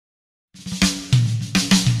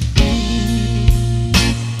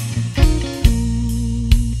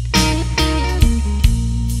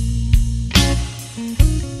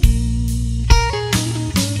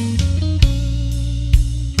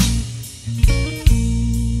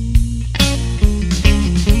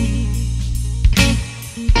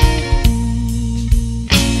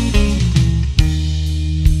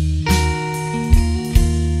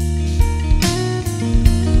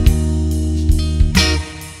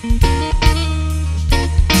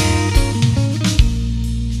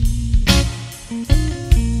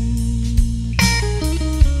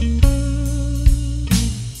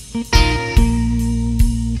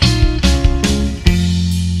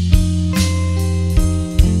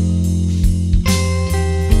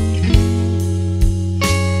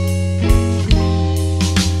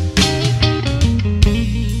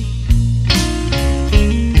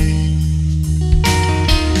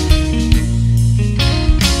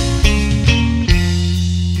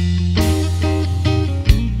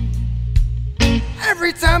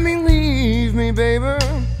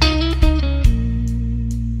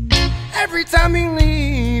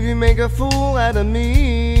a fool out of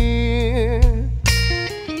me.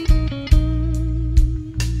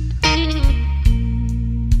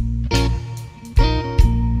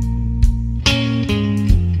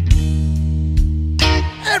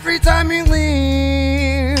 Every time you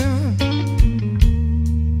leave,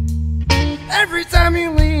 every time you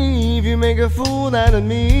leave, you make a fool out of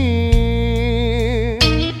me.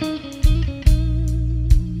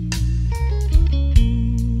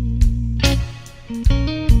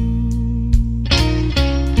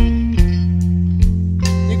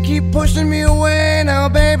 You keep pushing me away now,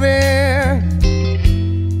 baby.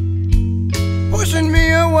 Pushing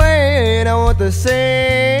me away, don't want to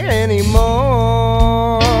say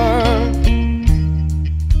anymore.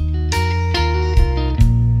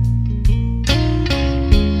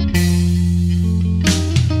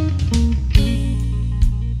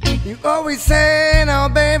 You always say now,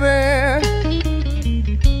 baby,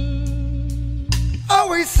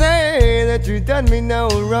 always say that you done me no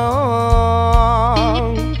wrong.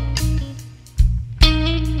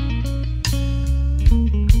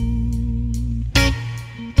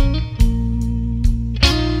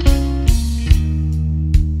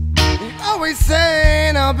 Always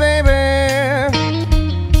say now, baby,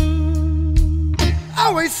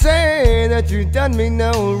 always say that you done me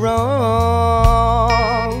no wrong.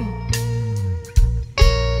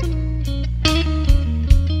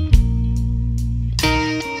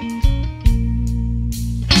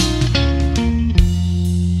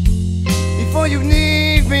 Before you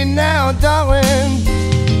leave me now, darling,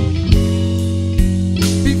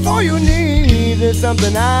 before you leave, there's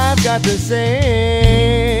something I've got to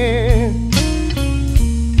say.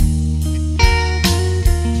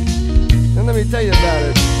 And let me tell you about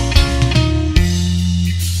it.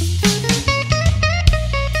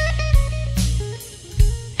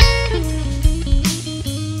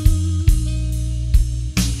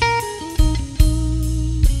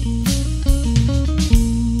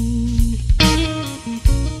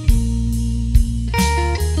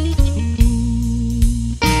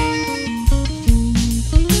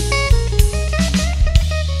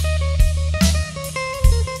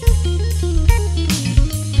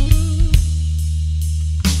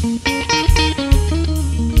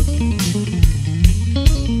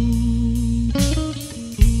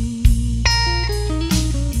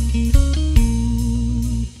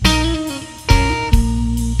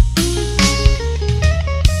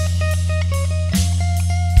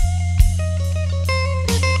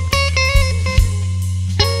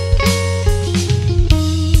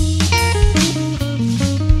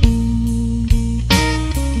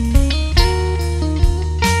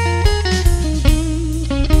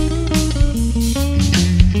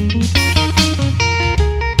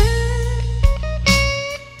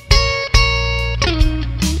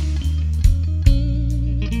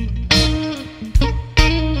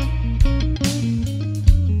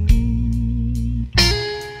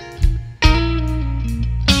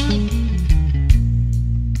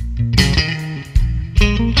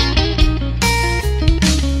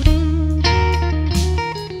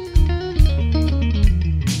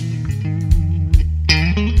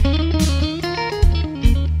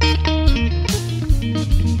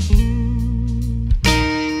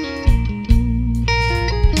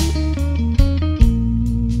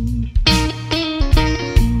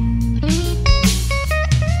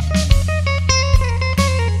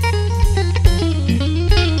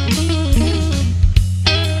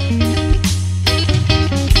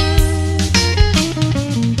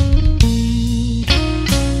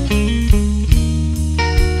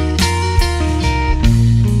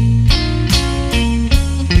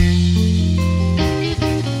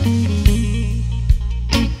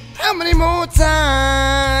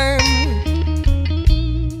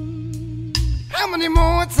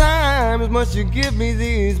 Must you give me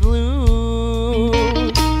these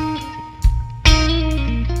blues?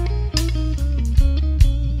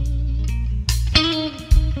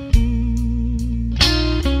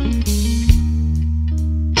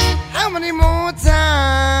 How many more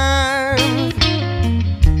times?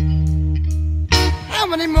 How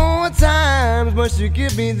many more times must you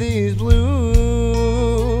give me these blues?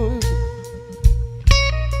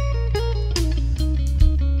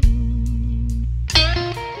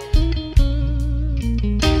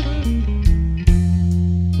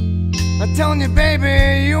 I'm telling you,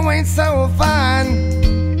 baby, you ain't so fine.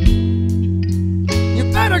 You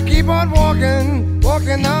better keep on walking,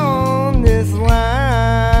 walking on this line.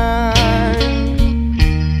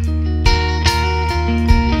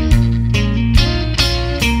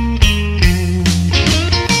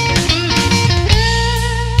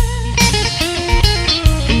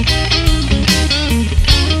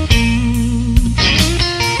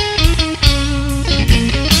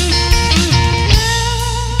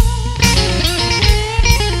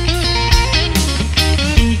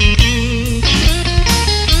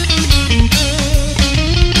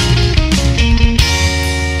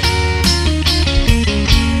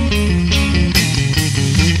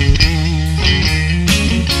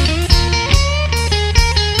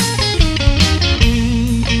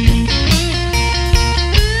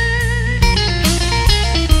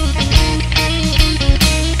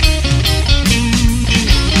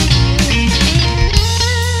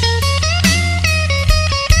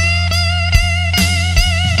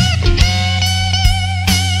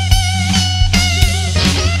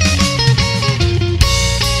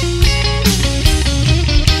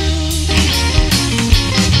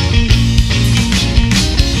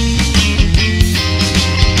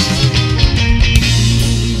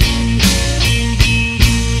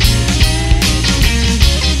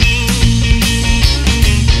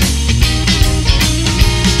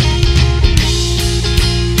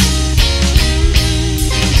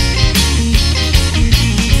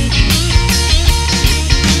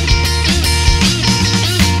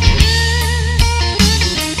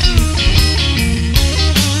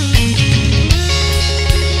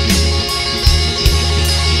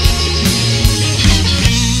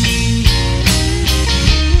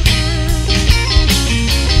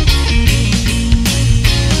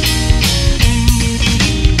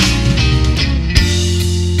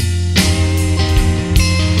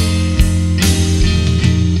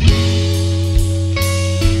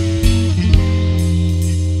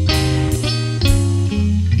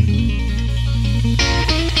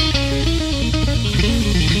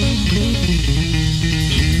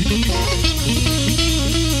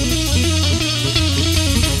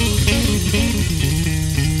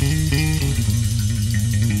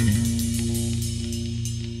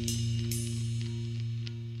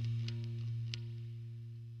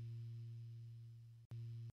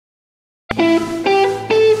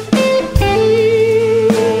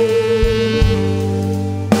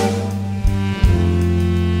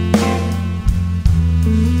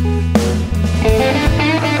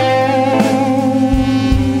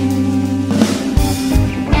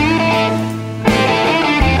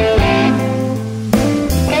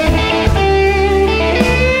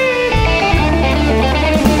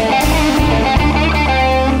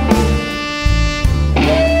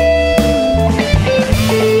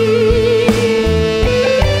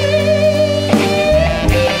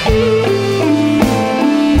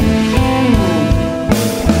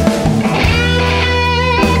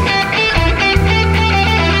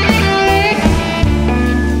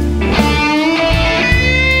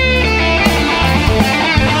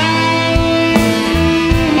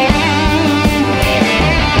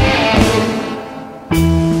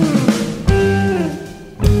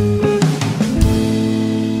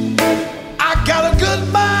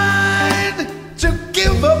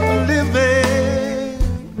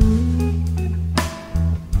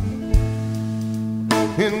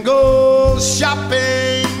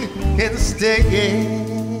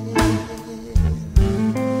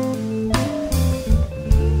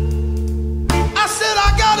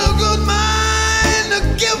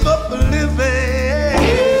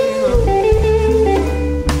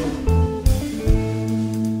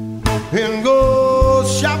 can go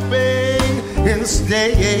shopping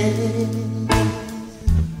instead.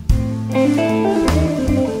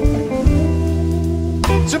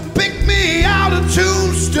 To pick me out a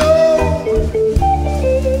tombstone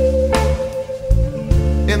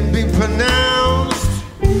and be pronounced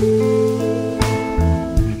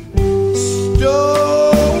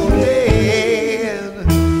stone dead.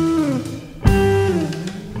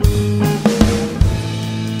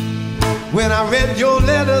 When I read your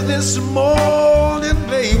letter this morning,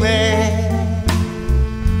 baby,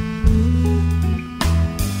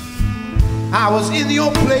 I was in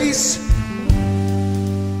your place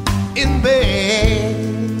in bed.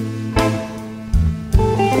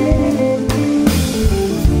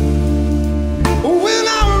 When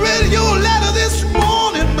I read your letter this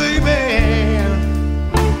morning, baby,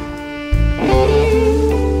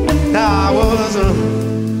 I was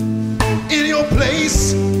in your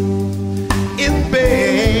place in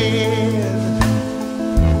bed.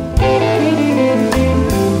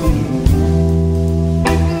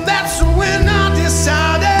 That's when I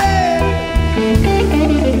decided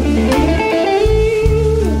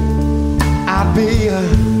I'd be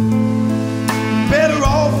better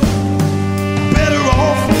off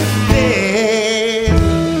dead.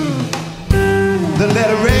 The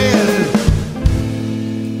letter read,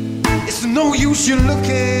 it's no use you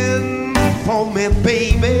looking for me,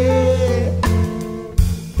 baby,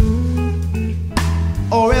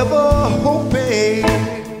 or ever hoping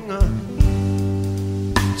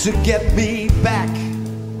to get me back.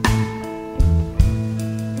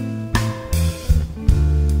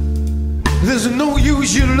 There's no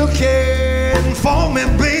use you looking for me,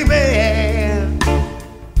 baby,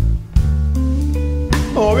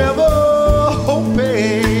 or ever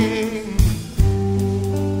hoping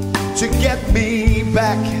to get me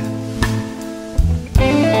back.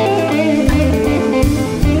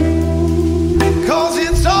 Cause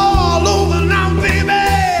it's all over now, baby.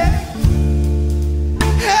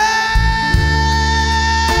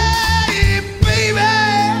 Hey, baby,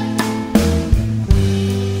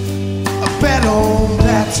 I bet on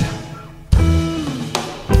that.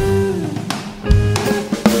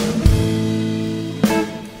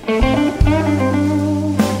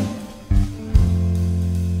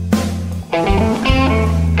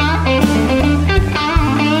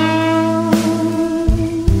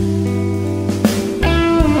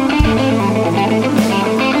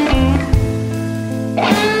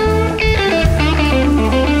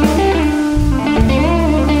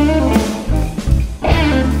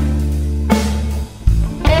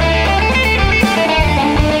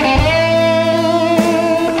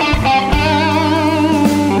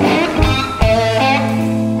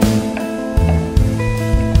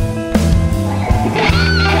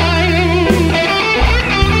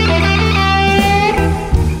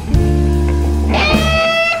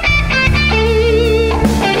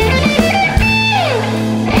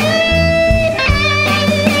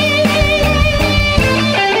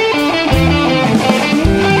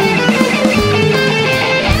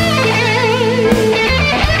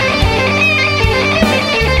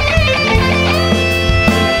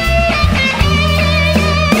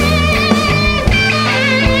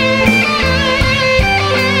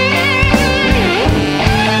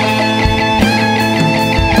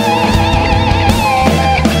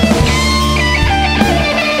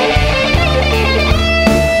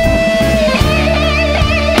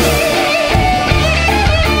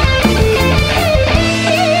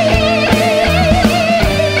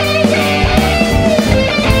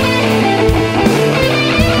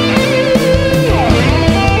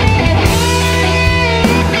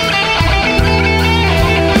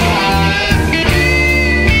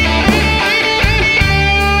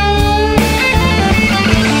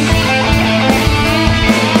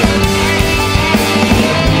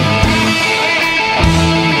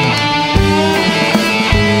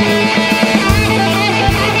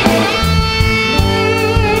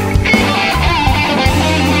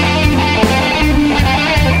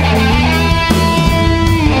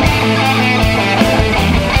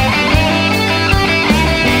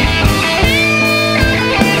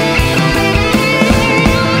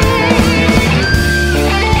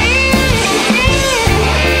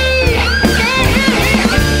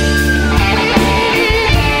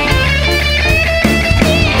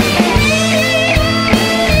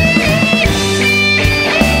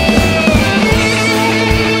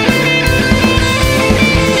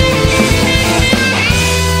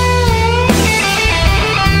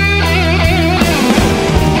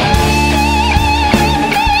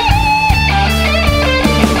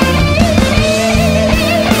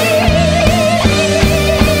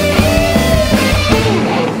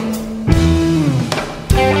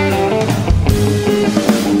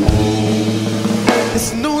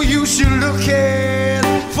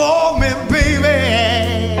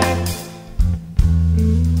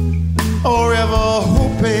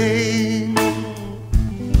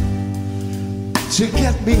 to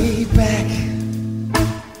get me back.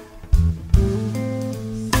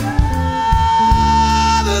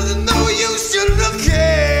 There's no use you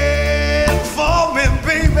looking for me,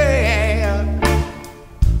 baby.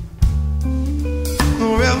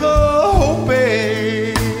 Forever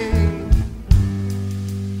hoping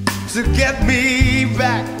to get me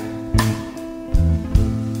back.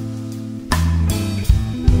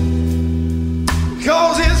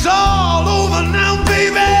 Cause it's all over now,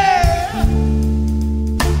 baby.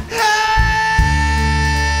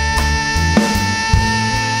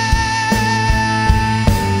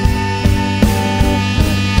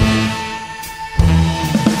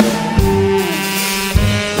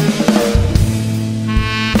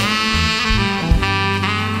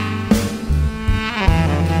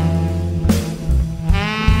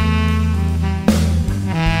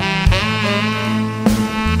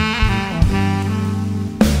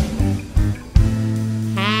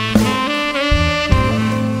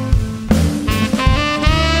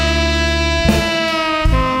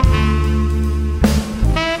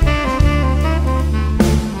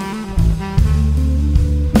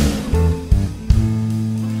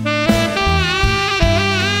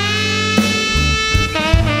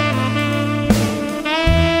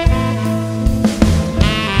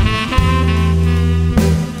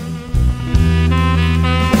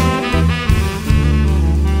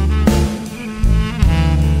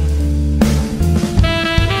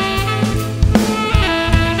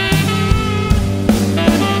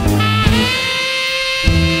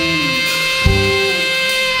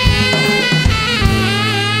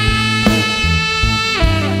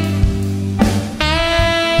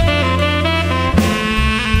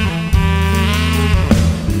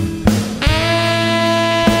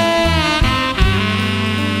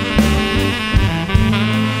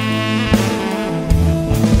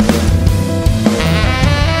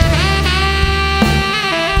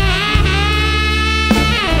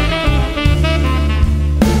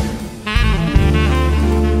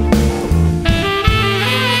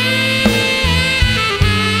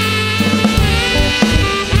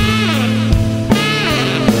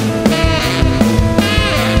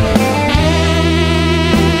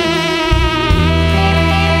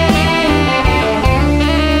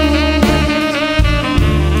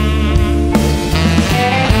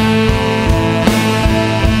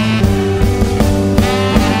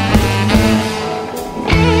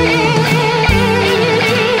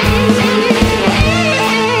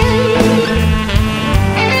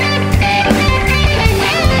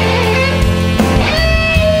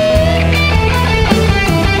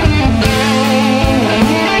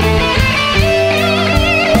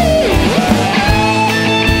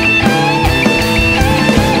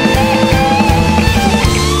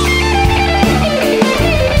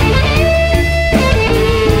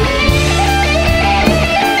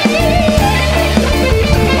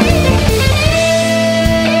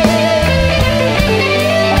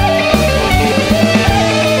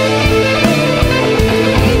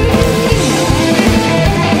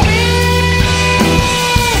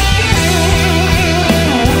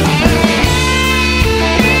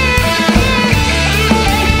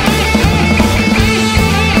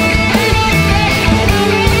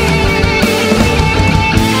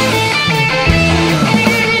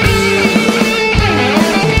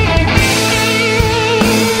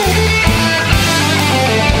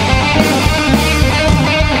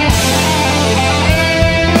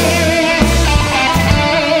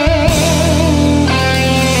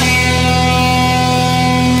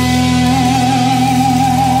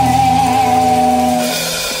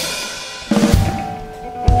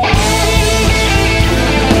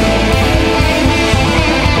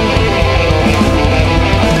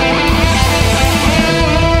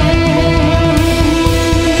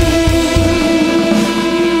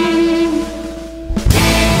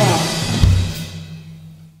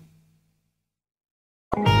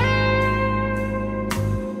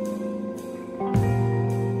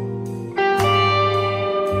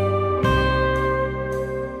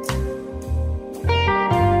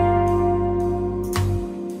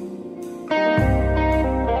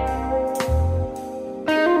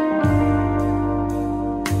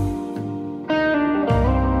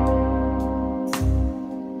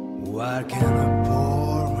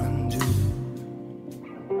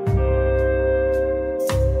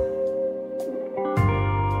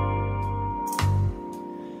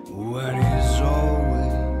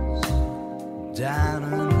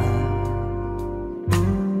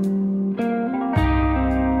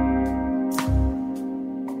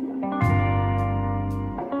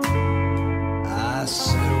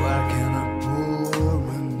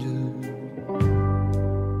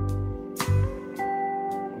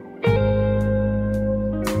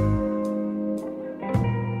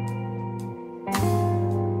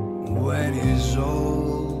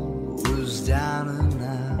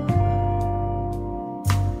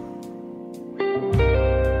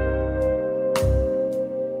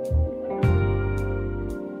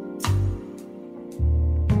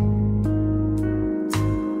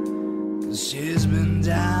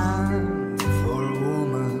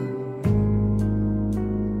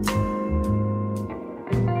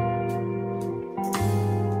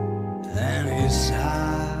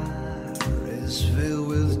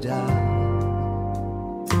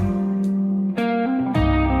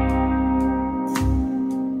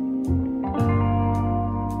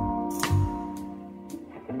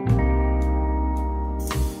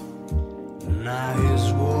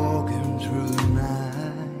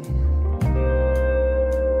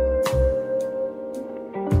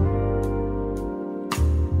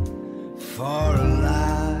 for a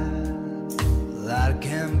life that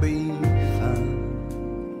can be found.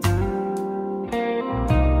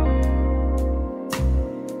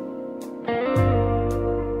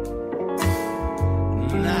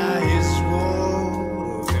 Now he's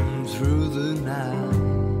walking through the night.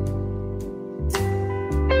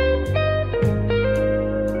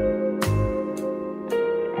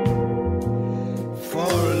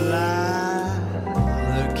 For a life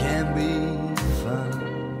that can be found.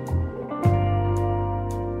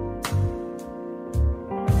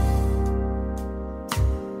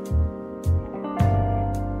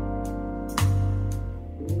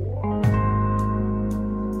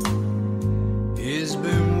 He's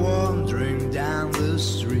been wandering down the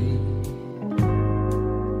street.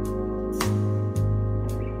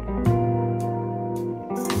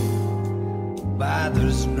 But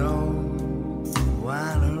there's no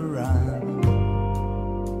one around.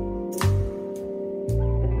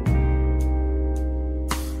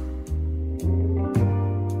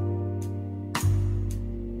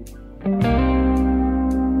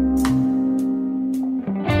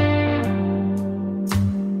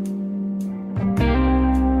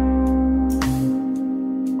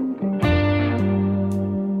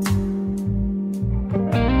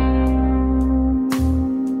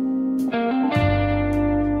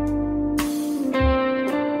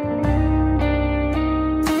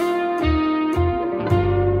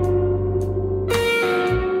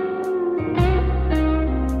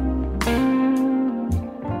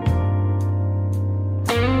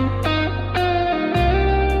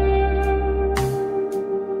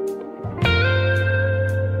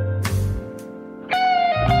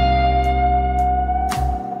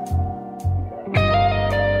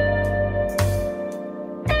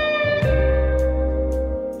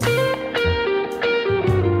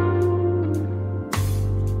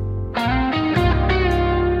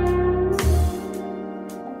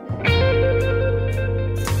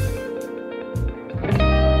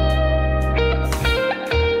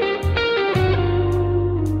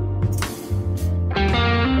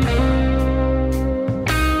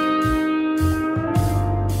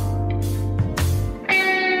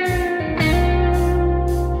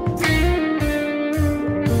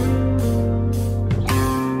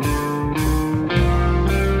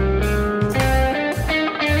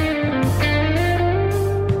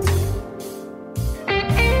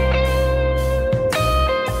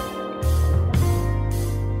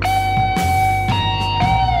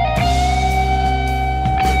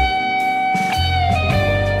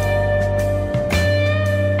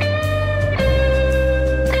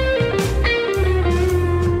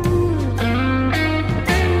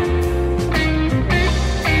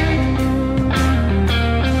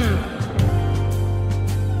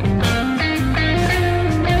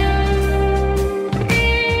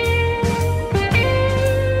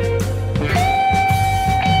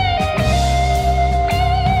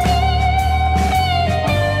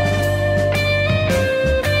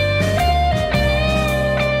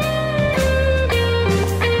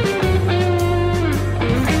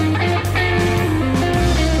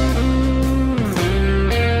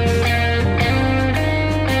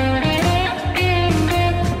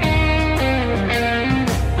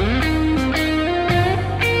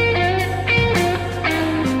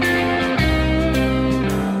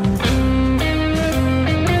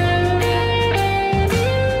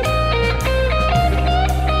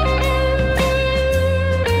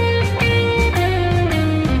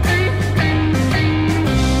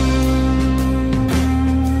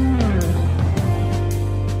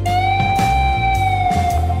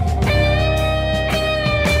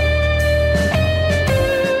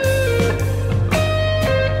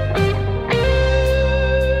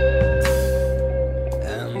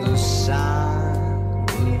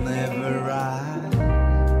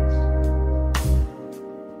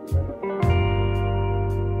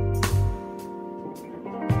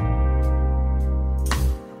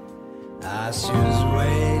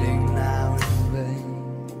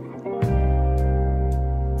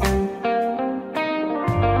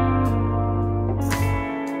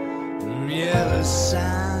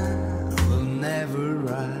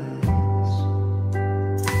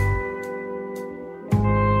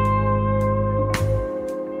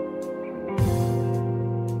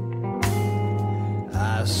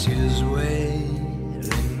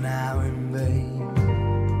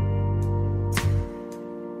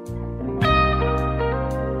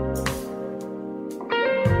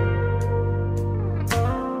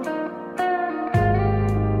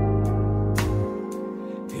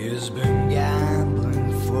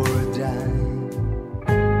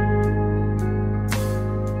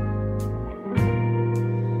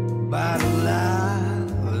 battle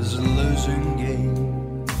life is a losing game.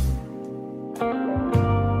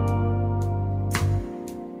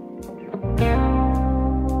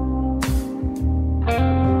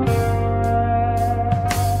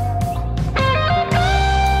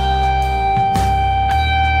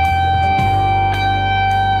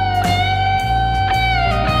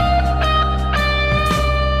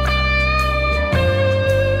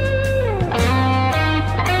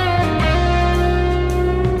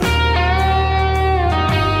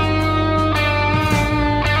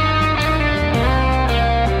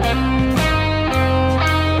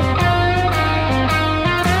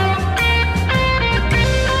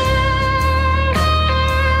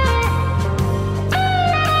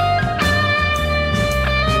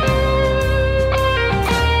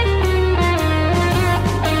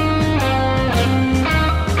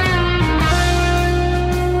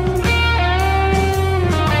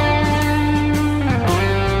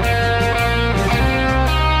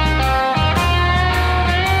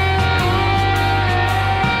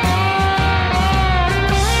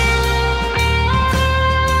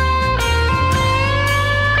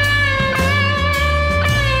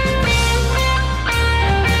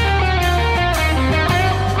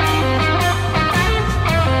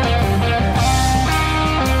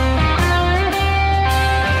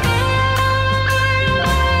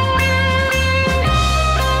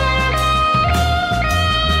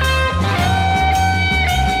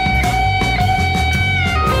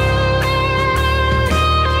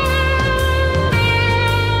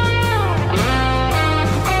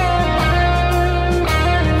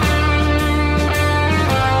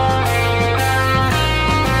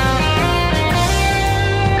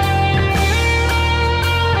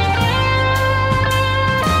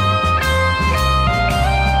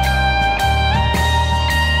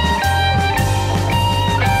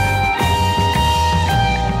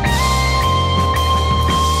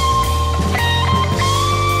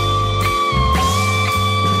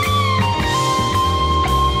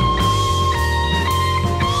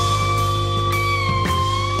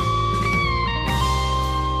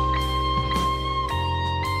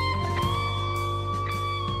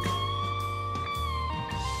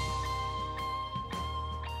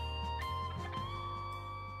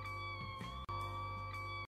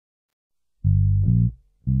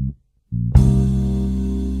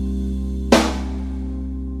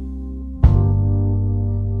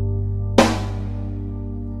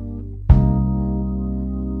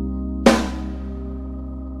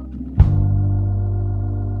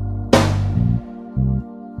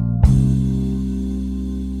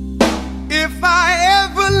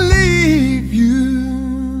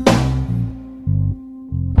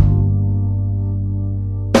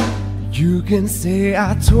 You can say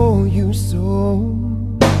I told you so,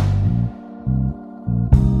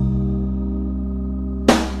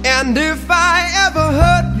 and if I ever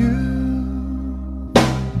hurt you,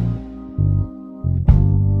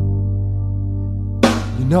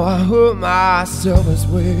 you know I hurt myself as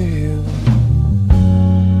well.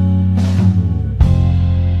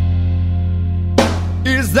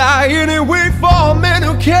 Is there any way for a man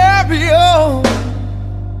to carry on?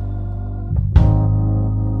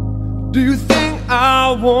 Do you think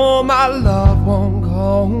I want my loved one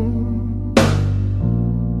gone?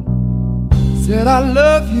 Said I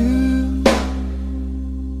love you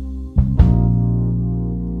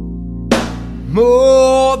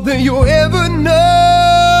more than you'll ever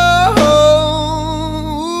know,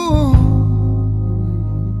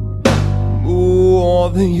 more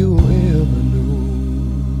than you'll ever know.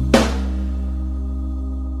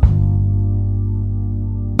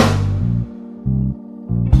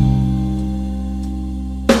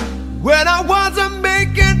 When I wasn't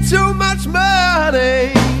making too much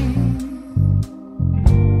money,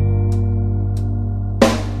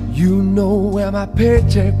 you know where my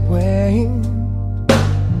paycheck went.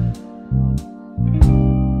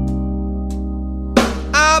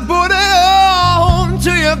 I put it on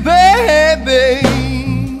to you, baby,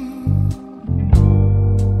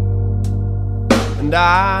 and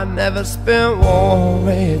I never spent one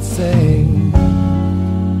red cent.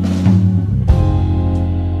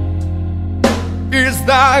 Is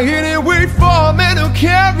there any way for me to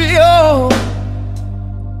carry on?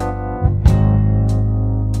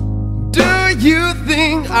 Do you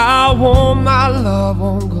think I want my love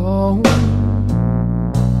one gone?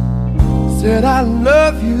 Said I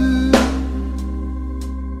love you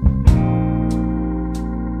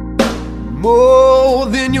more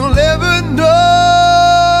than you'll ever know,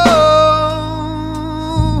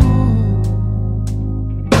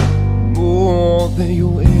 more than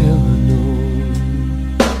you'll ever know.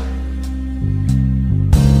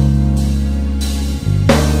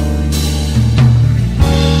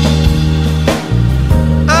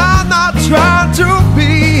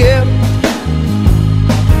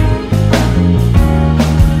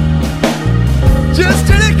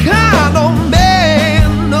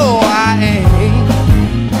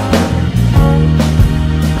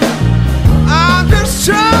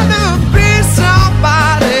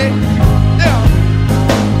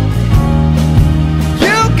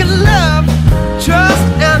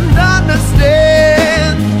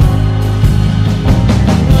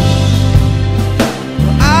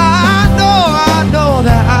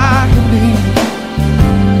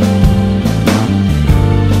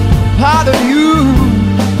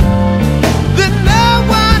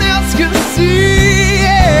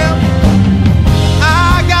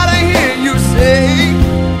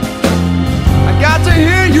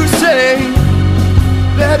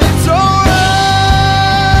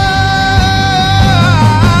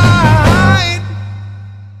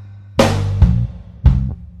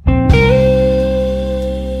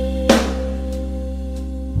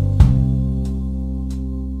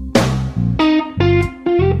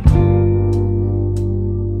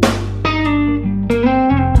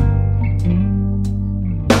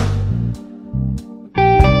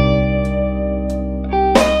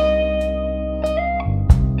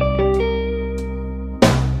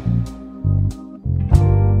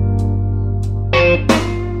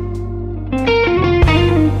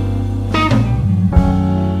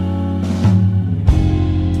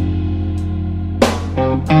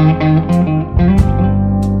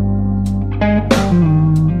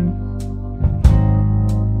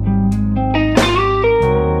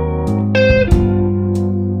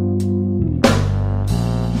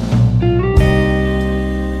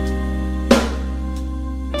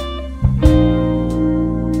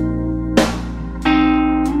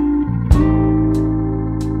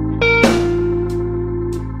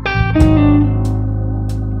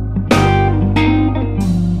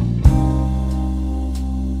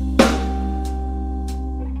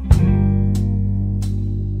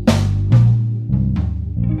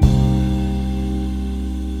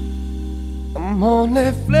 I'm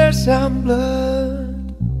only flesh and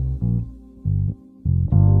blood,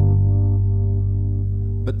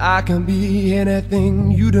 but I can be anything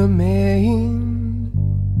you demand.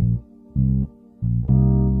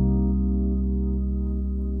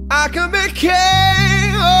 I can be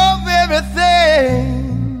king of everything.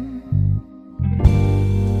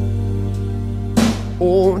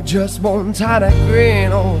 Oh, just one tiny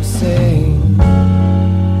grin or say,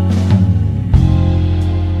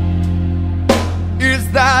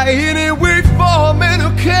 is there any way for me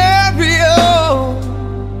to carry on?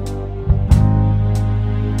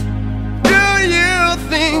 Do you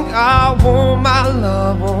think I want my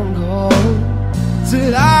love on guard?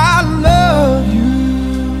 Did I love you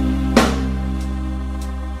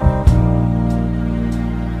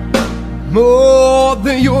more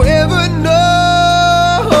than you ever know?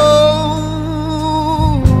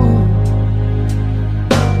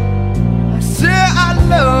 I said I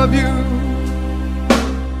love you.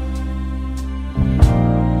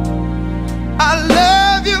 I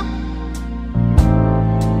love you.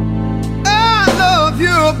 I love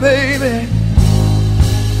you, baby.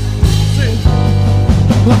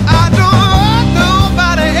 Well, I don't want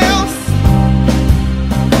nobody else,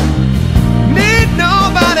 need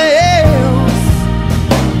nobody else.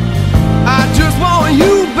 I just want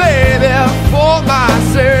you, baby, for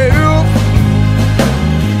myself.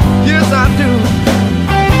 Yes, I do.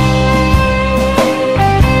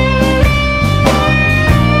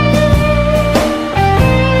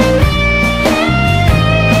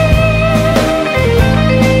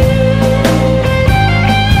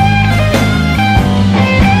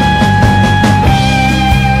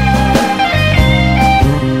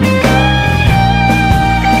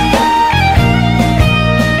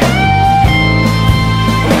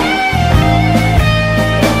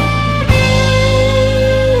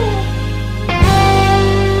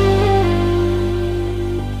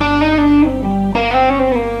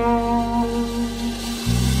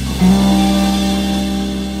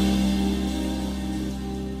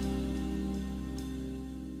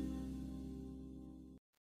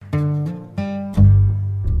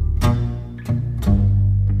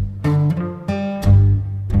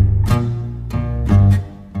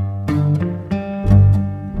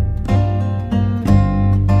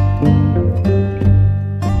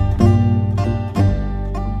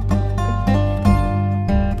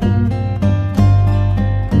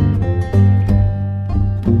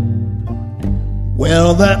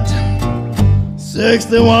 Well, that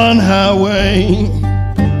 61 highway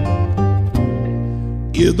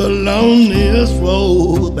is the loneliest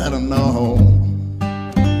road that I know.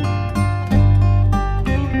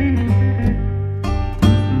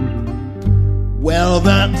 Well,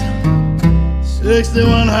 that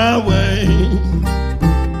 61 highway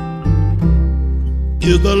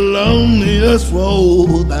is the loneliest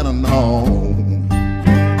road that I know.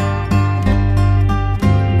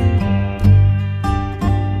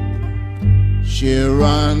 She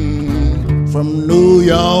run from New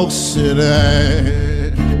York City,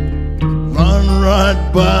 run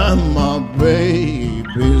right by my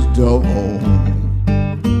baby's door.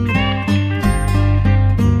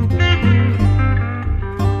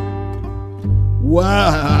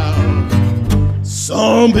 Wow,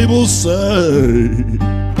 some people say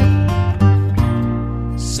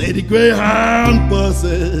the Greyhound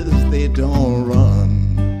buses, they don't run.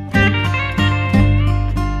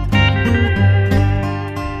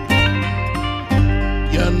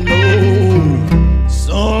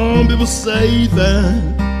 Some people say that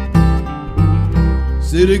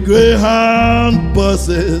city Greyhound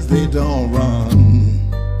buses, they don't run.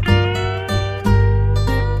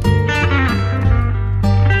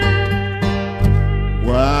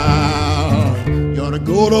 Wow, you ought to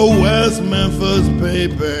go to West Memphis,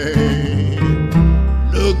 baby.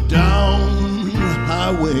 Look down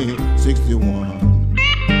Highway 61.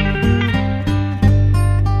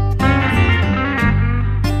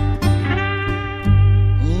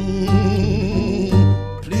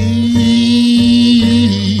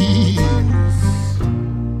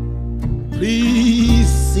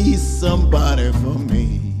 Somebody for me.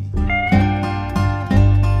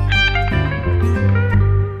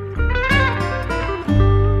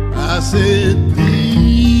 I said,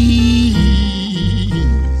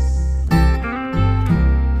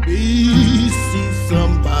 please see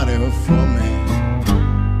somebody for me.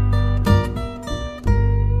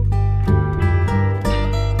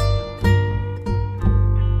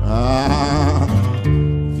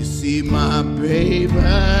 You see my baby,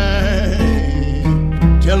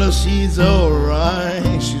 tell her she's alright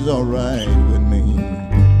with me.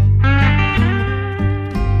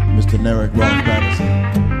 Mr. Henrik Ross Patterson.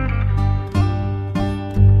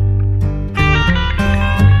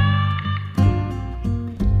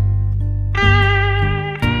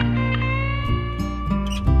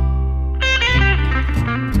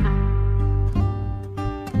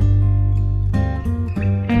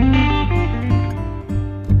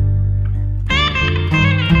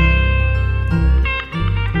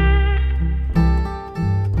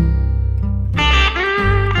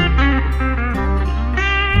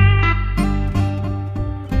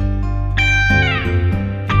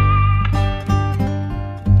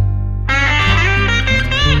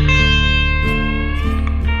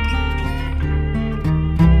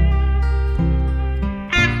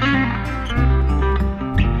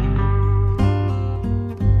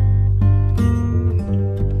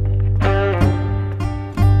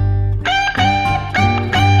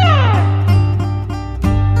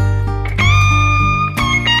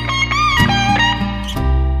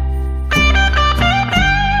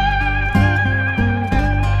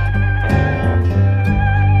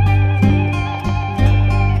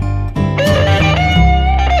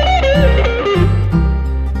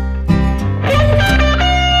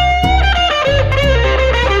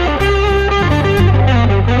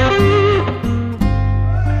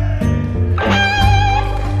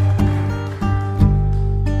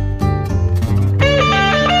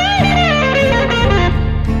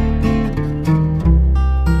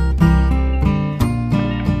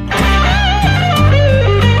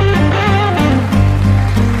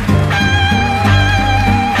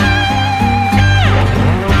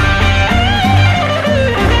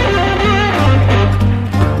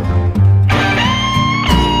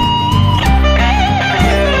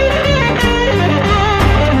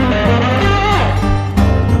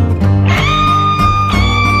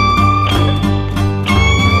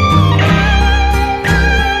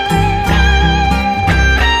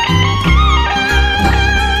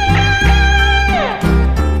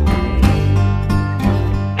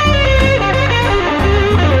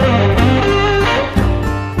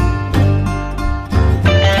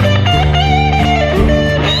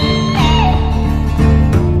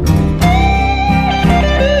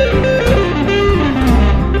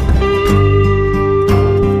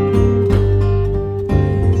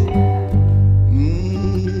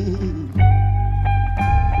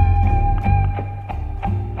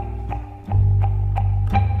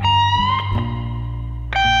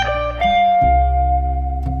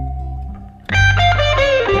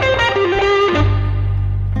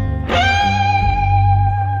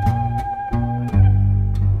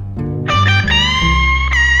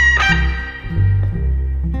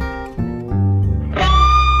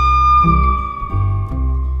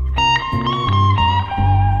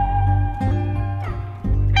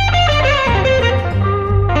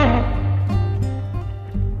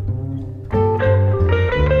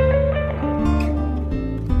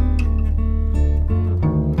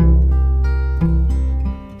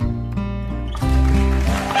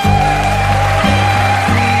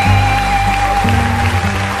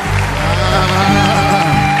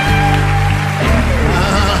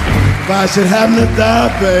 If I should happen to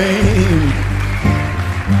die, babe,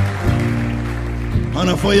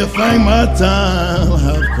 honey, for you think my time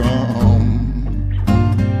have come.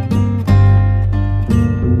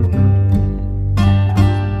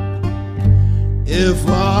 If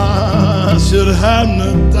I should happen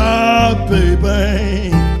to die,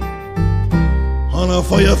 baby, honey,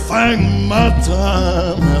 for you think my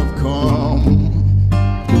time have come.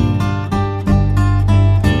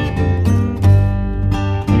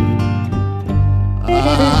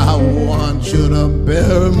 I want you to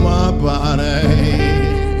bury my body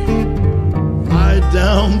right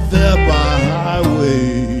down there by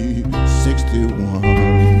Highway 61.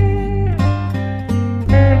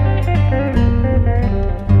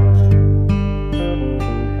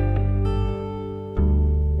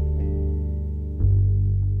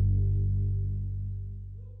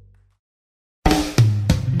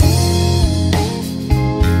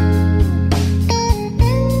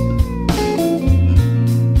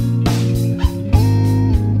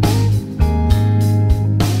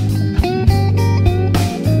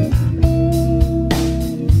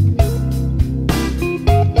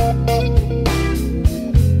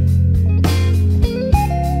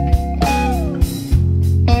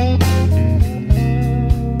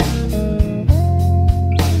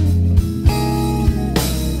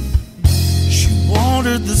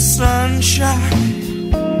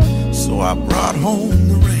 So I brought home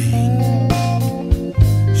the rain.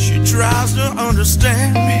 She tries to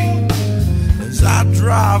understand me as I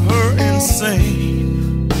drive her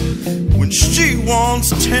insane. When she wants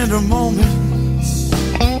tender moments,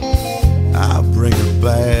 I bring her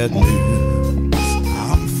bad news.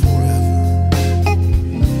 I'm forever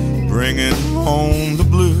bringing home the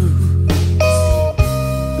blues.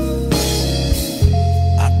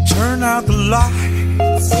 I turn out the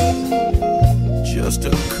lights just to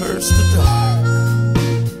curse the dark.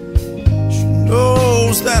 She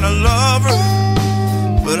knows that I love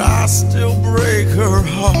her, but I still break her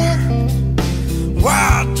heart. Why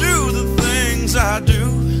I do the things I do,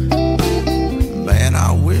 man,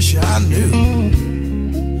 I wish I knew.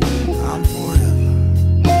 I'm forever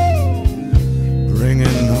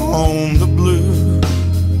bringing home the blues.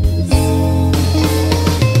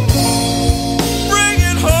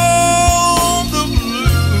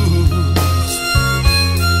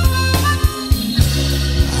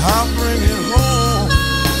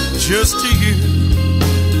 Just to you.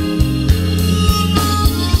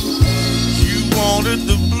 You wanted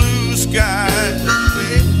the blue skies,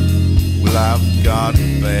 babe. Well, I've got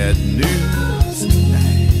bad news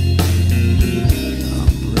tonight.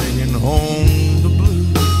 I'm bringing home the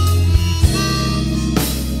blues.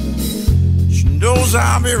 She knows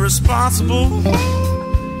I'm irresponsible,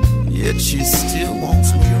 yet she still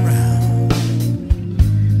wants me around.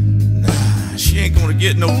 She ain't gonna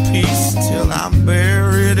get no peace till I'm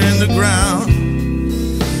buried in the ground.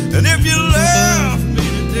 And if you left me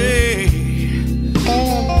today,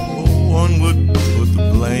 no one would put the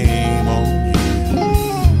blame on you.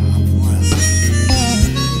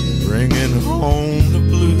 Bringing home the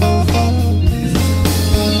blues.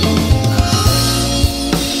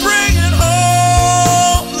 Bringing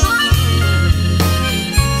home the blues.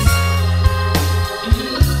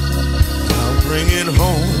 I'm bringing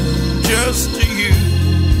home just to you.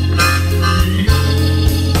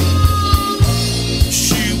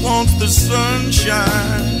 She wants the sunshine,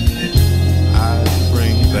 I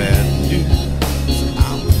bring bad news.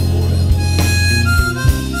 I'm forever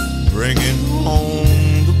bringing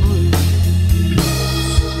home the blues.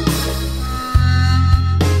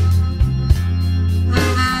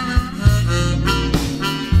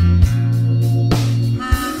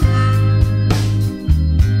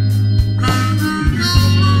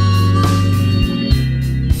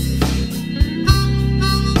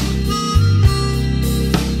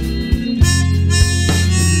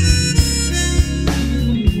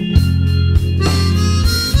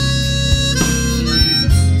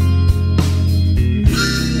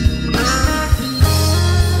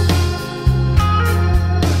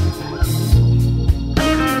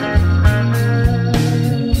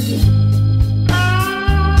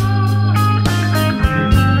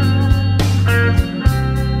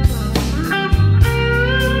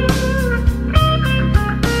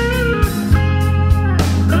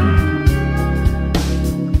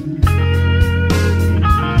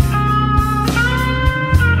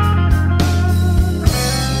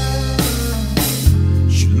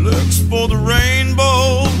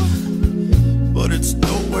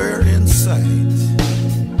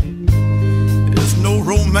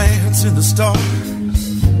 In the stars,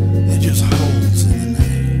 it just holds in the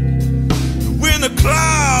night. When the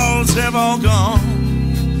clouds have all gone,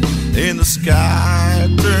 and the sky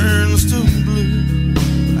turns to blue,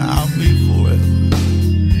 I'll be forever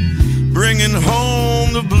bringing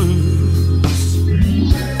home the blues,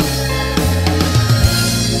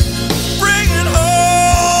 bringing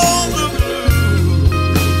home the blues.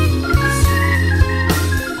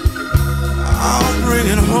 I'll bring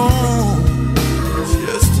it home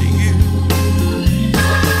just to you.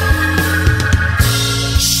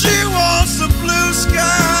 She wants the blue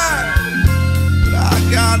sky, but I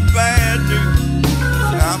got bad news.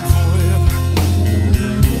 I'm forever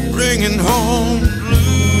bringing home the blues.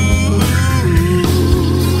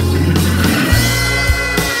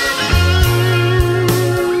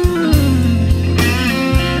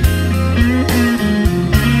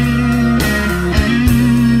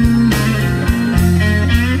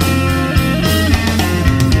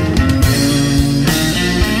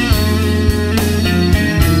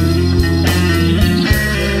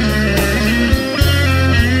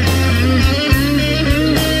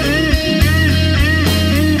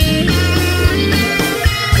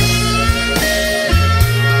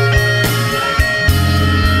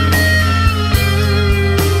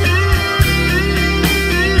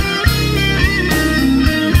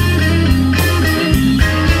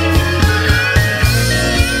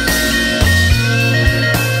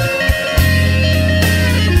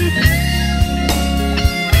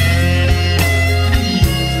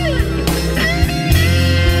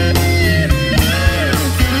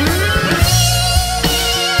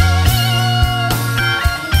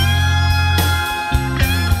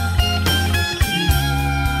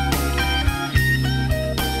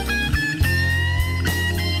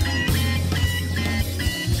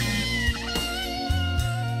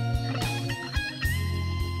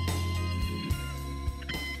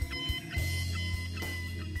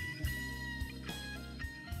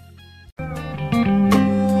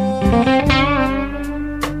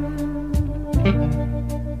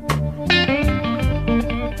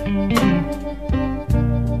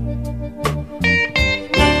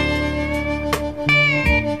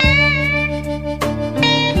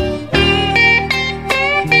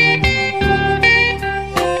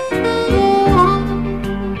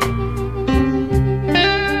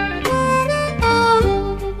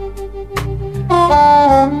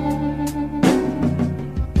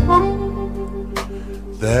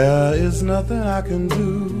 There is nothing I can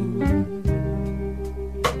do.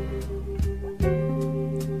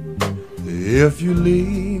 If you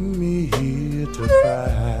leave me here to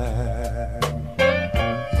cry,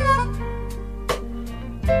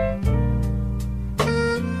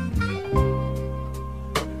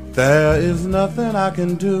 there is nothing I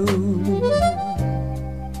can do.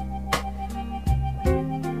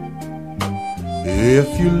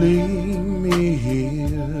 If you leave me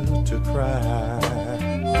here to cry,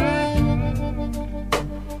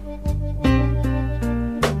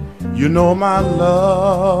 you know my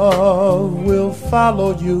love will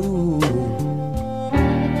follow you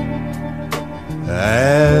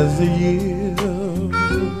as the years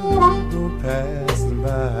go passing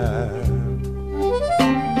by.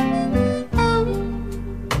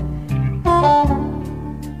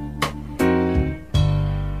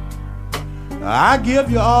 I give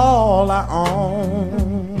you all I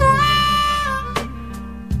own.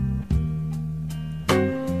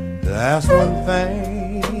 That's one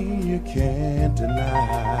thing you can't deny.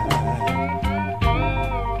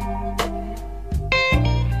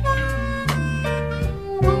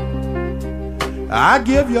 I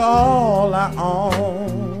give you all I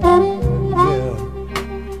own. Yeah.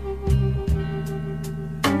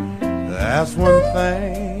 That's one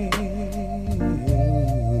thing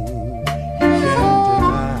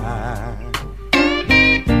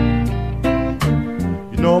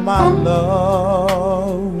my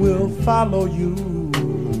love will follow you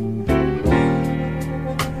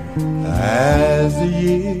as the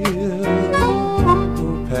years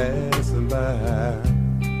go passing by.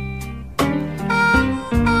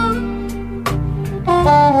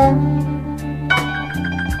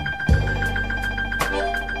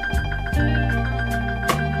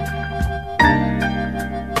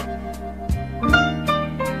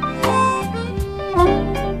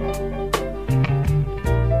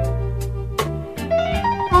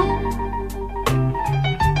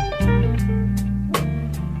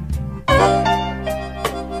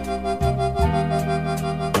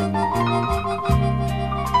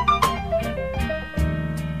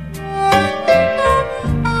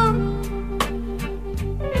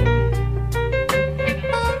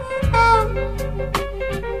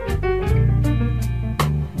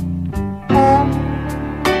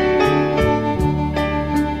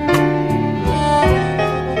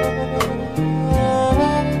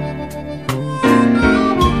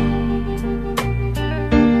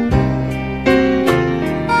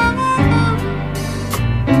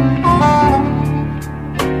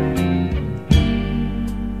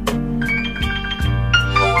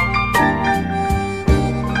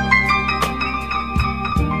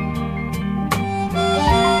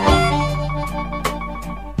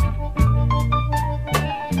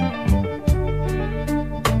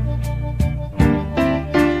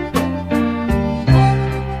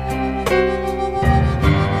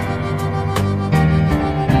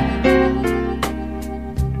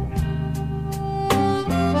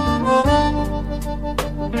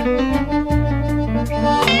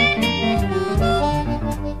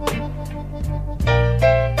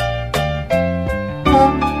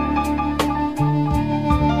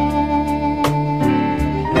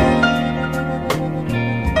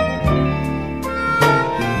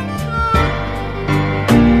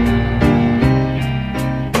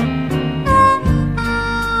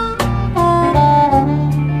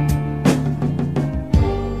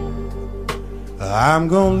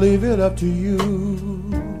 leave it up to you.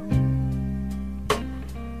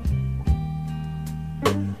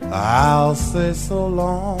 I'll say so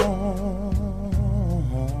long,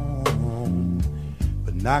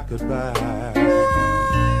 but not goodbye.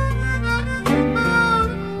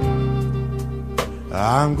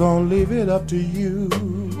 I'm gonna leave it up to you.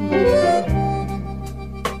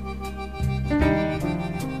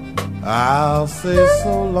 I'll say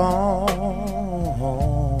so long,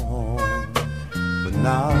 but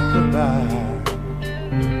not goodbye.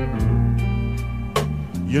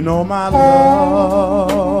 You know my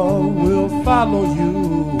love will follow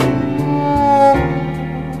you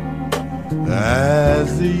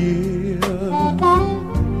as the years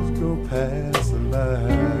go passing by.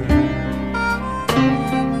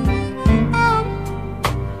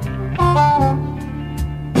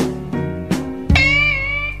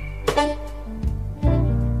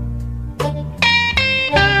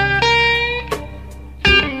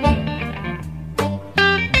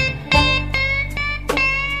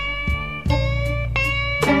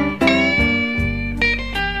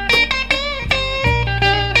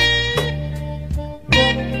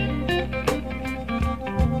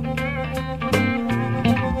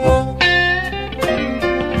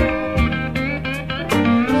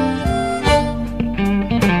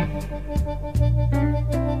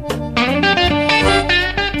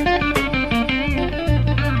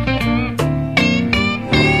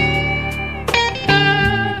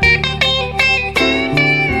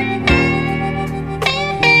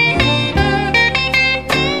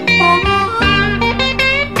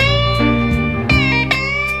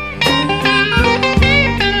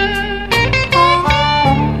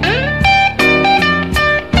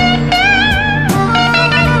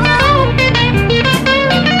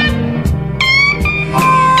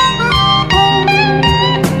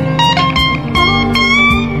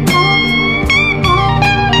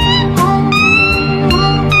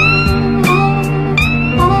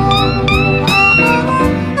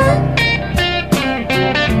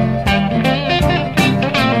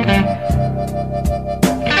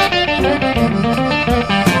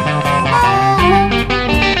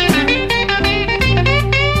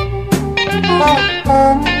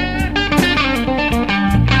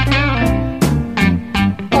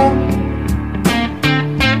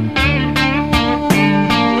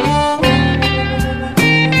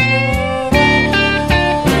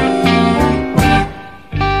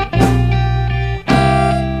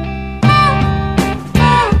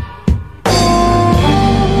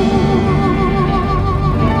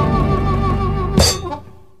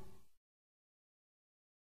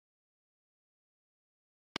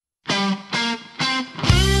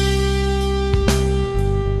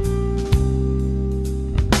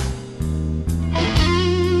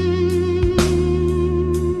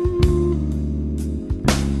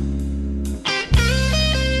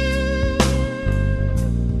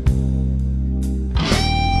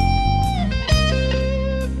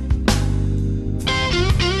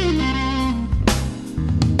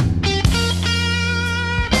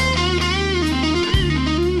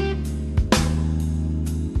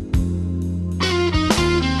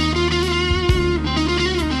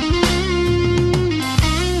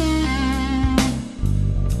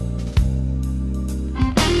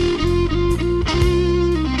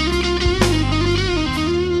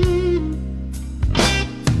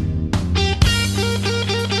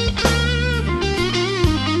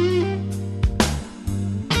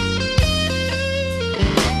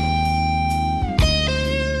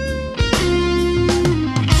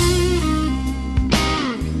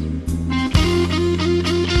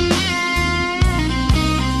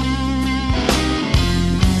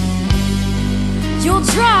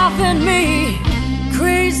 Driving me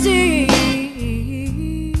crazy.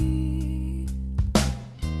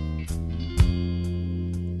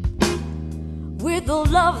 With the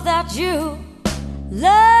love that you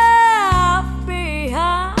left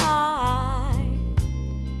behind.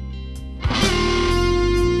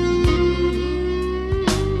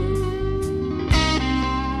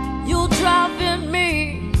 You're driving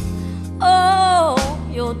me, oh,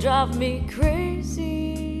 you'll drive me crazy.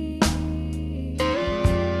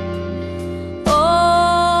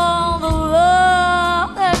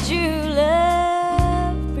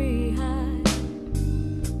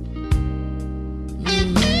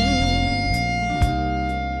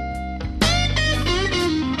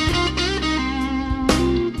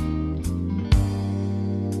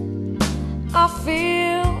 I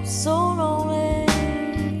feel so lonely,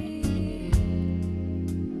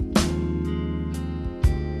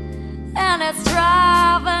 and it's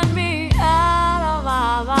driving me out of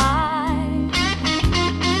my mind.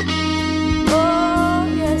 Oh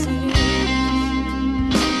yes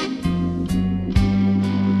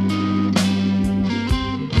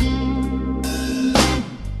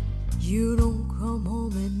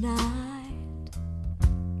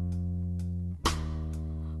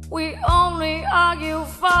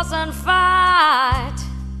fuss and fight.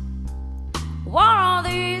 One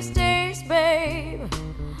of these days, babe,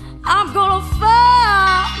 I'm gonna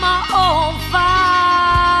fight my own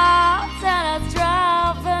fights, and it's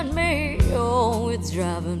driving me, oh, it's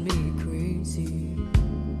driving me crazy.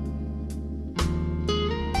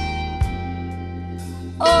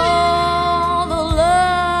 Oh, the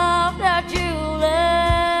love that you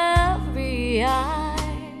left behind.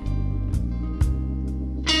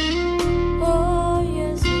 Oh,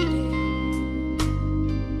 yes, you did.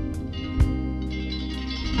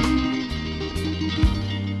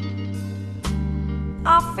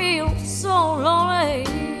 I feel so lonely,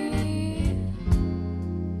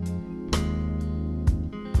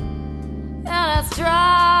 and it's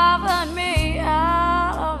driving me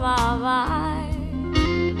out of my mind.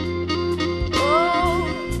 Oh,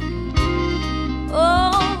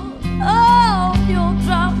 oh, oh, you'll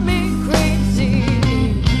drive me crazy.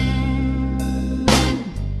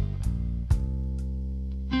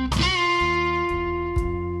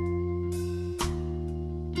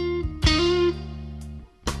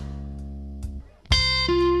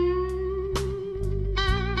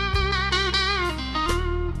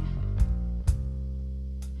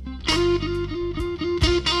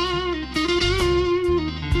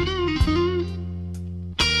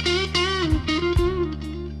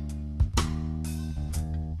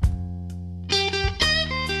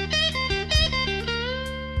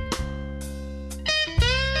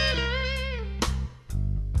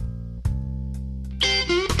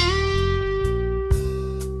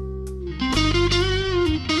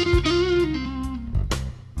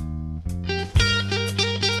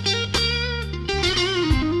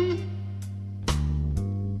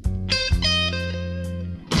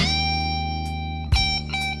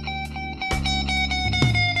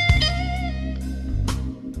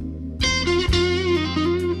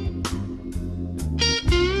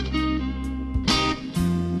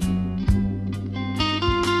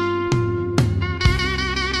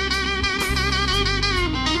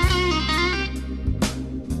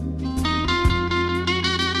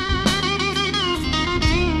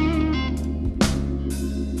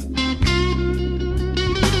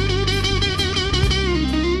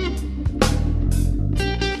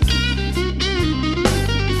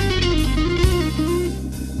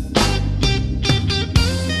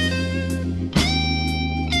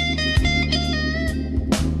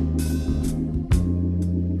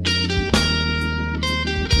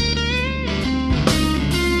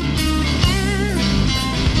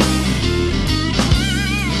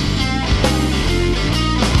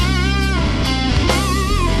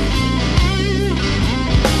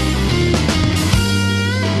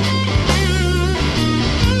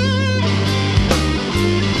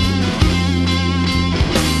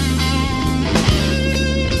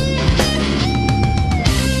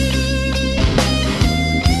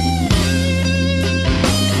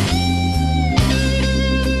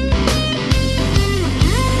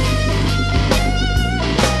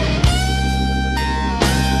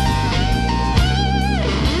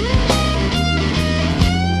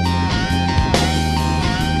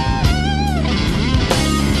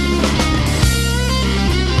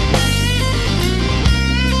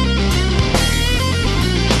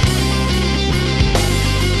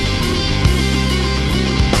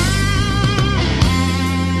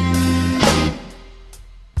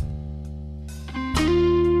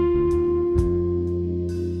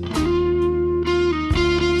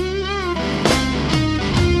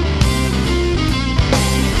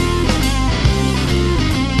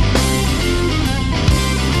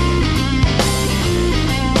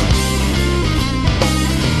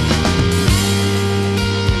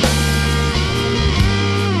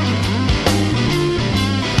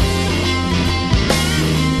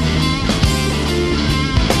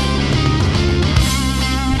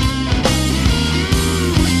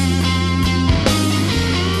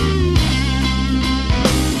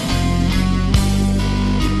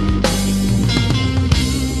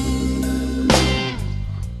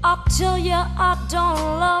 tell you I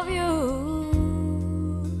don't love you.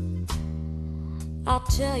 I'll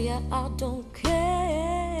tell you I don't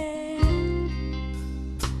care.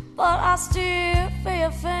 But I still feel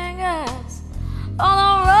your fingers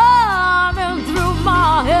all running through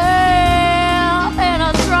my hair, and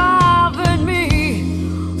it's driving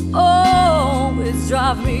me, oh, it's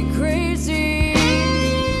driving me crazy.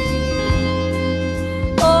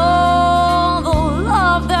 Oh, the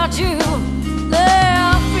love that you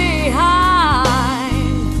left behind.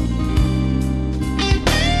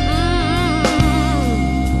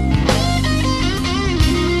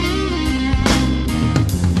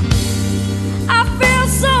 I feel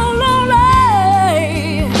so lonely,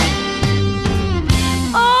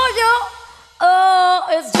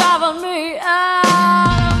 run me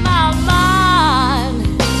out of my mind.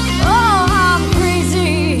 Oh, I'm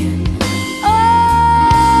crazy. Oh,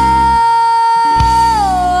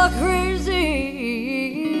 crazy.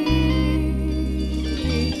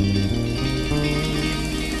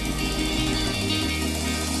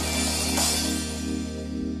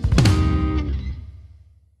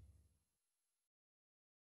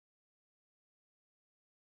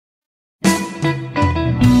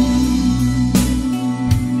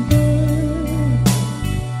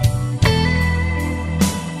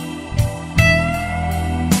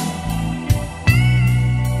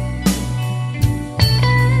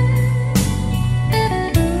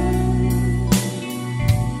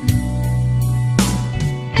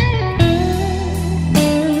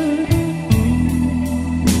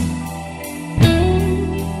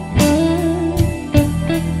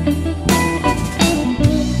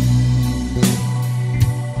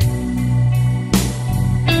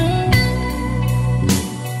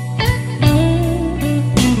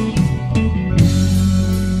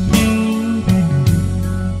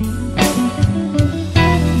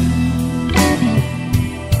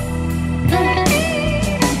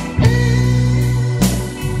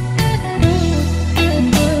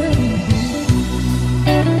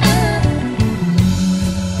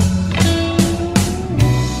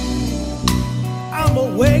 I'm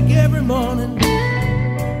awake every morning.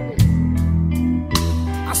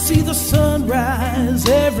 I see the sunrise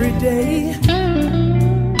every day.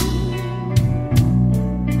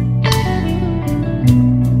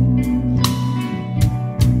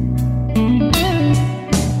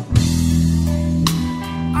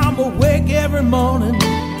 I'm awake every morning.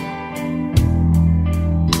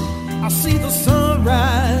 I see the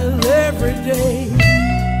sunrise every day.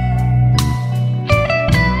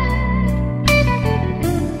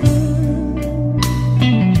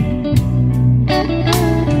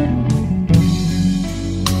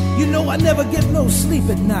 I never get no sleep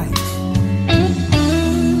at night.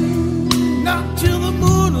 Not till the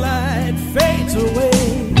moonlight fades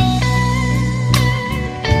away.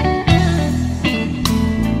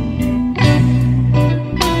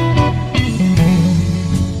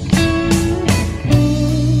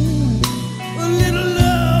 A little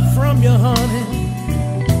love from you, honey.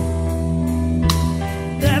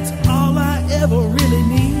 That's all I ever really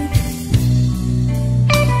need.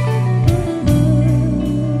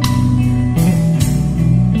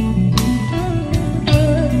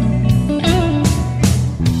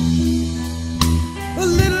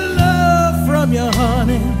 You,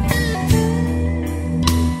 honey,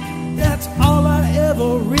 that's all I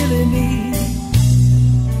ever really need.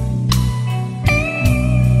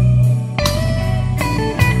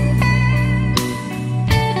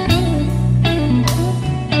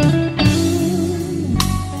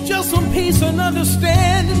 Just some peace and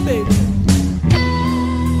understanding, baby,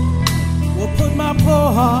 will put my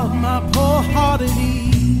poor heart at ease.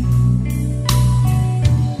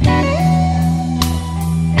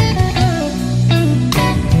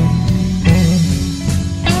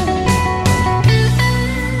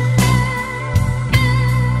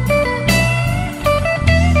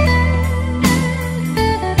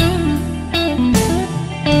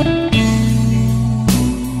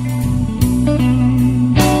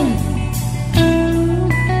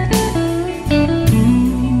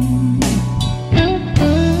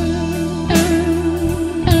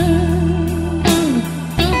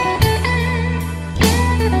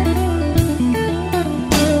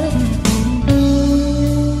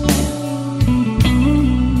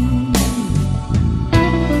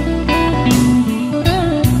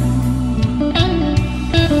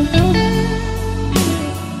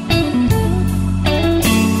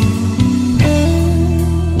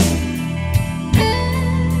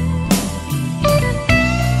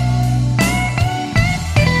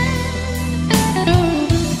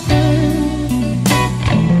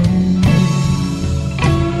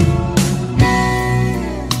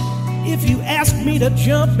 To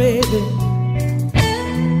jump, baby,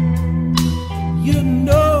 you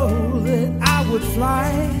know that I would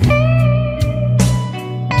fly.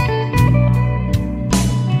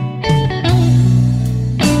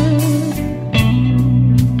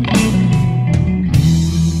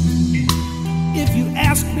 If you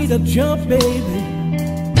ask me to jump, baby,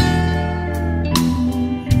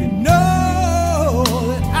 you know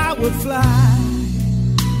that I would fly.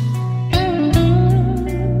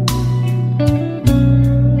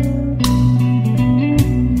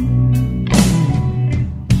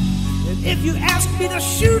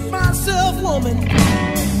 Shoot myself, woman,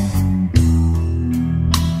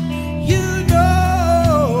 you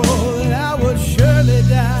know that I would surely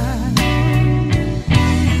die.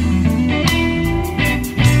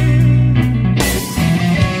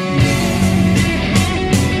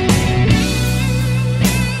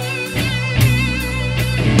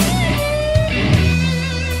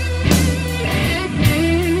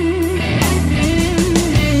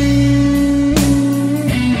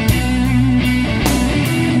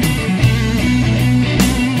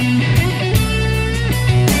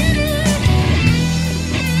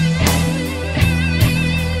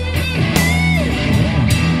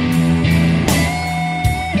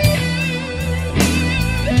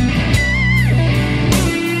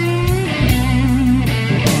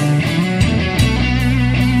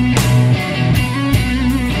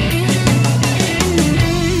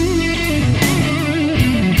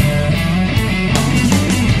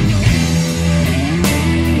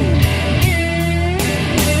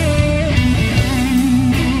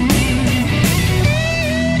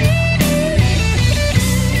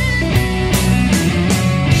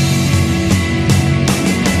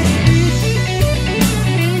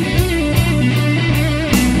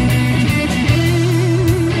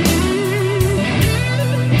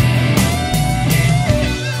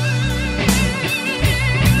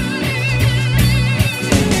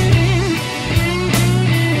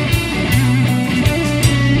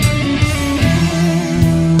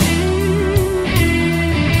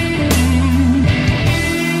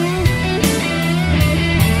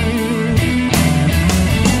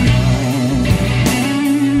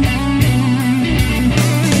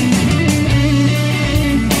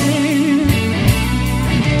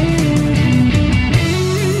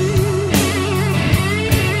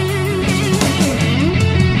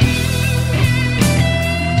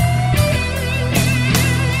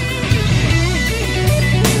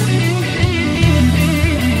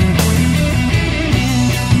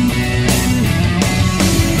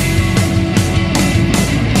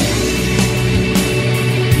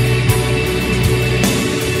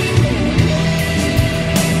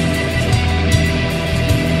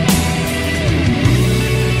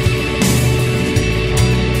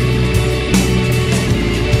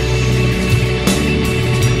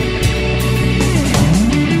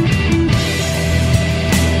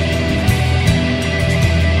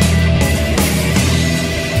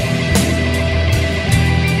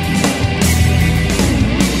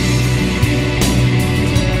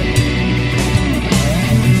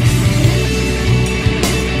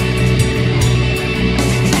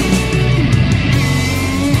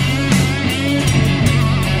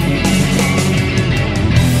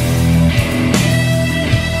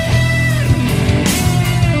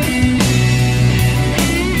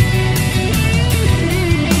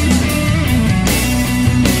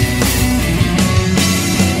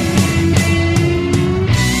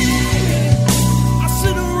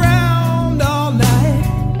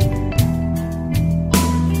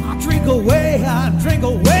 drink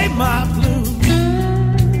away my blues.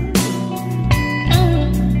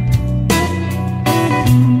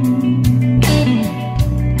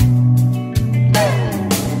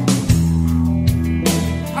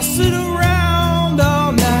 I sit around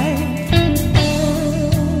all night.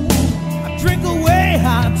 I drink away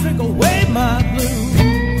my blues.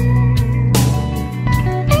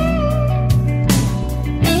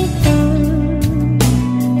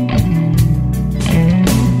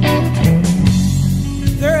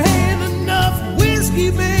 There ain't enough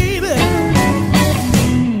whiskey, baby,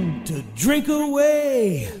 to drink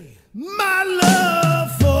away my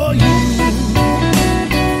love for you.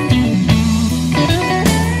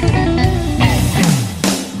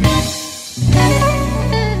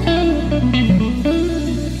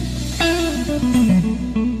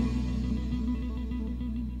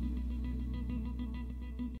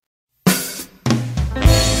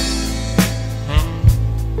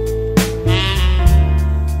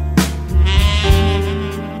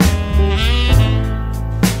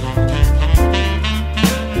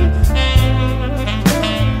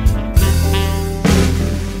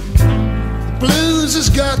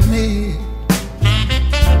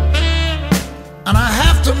 And I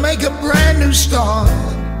have to make a brand new start.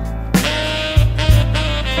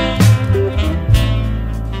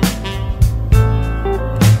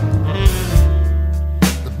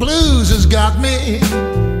 The blues has got me,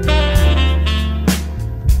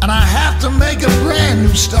 and I have to make a brand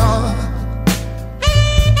new start.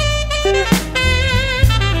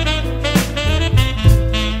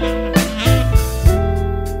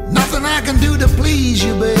 Nothing I can do to please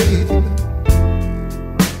you, babe,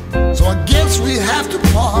 so I guess we have to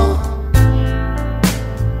part.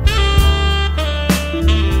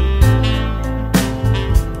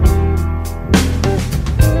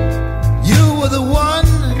 You were the one,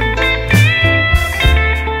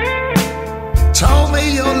 told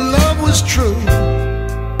me your love was true.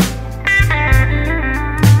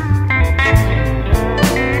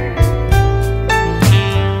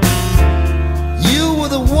 You were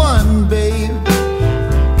the one, babe,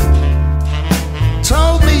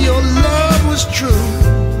 told me your love was true.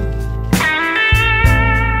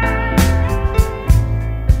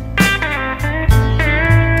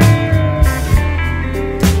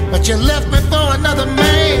 But you left me for another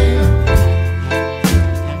man,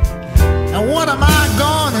 and what am I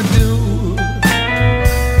gonna do?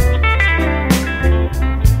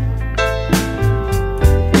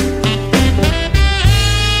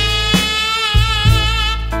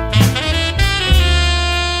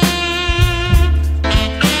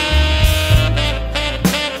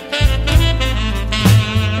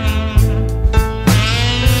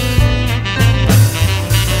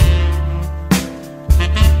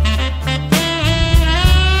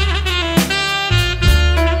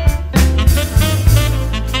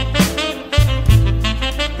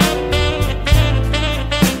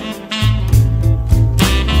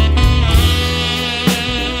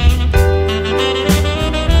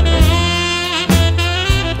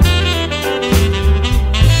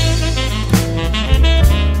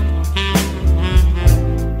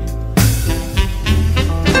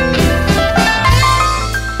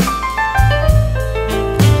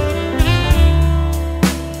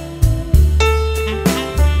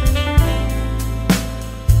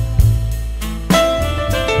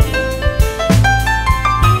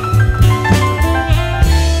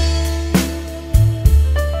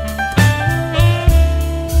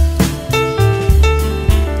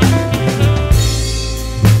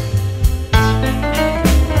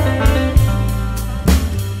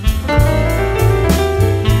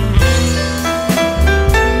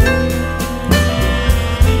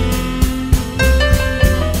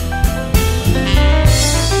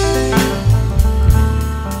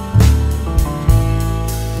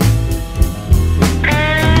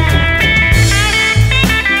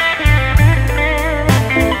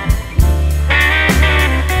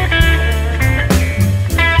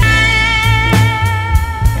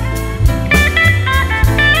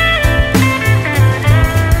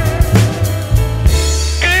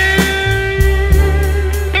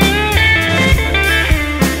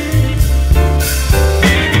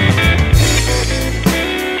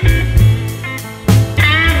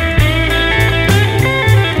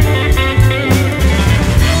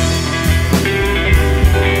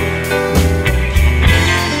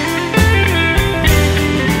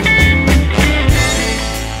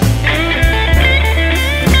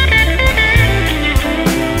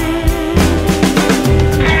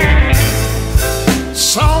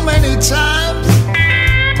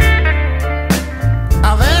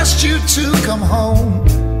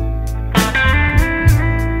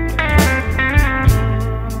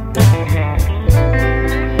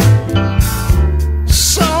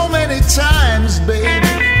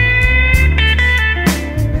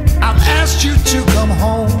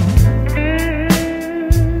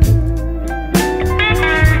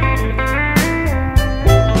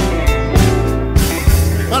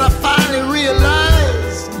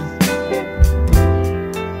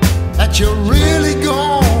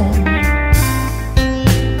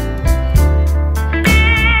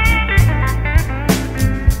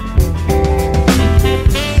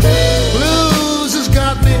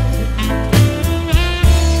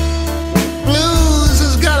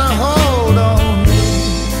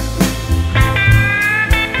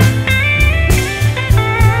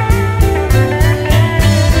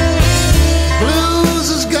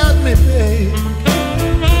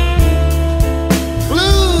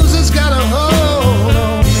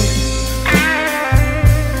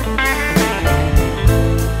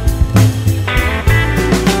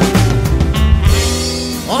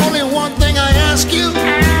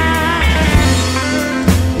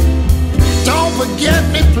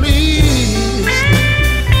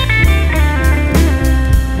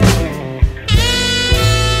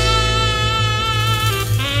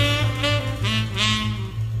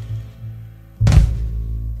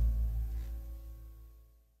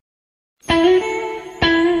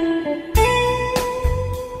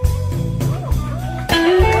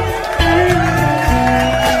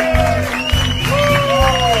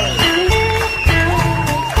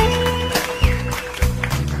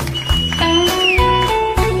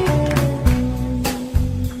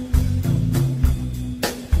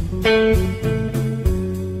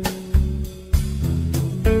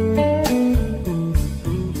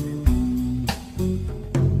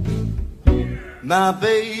 My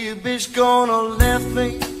baby's gonna left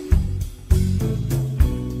me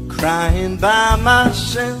crying by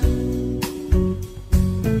myself.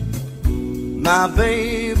 My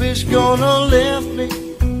baby's gonna left me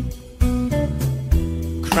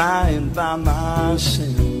crying by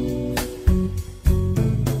myself.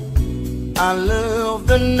 I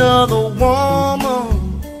loved another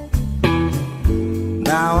woman,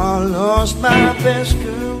 now I lost my best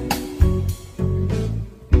girl.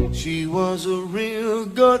 She was a real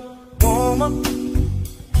good woman,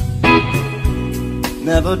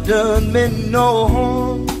 never done me no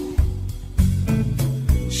harm.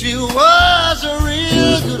 She was a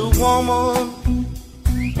real good woman,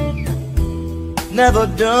 never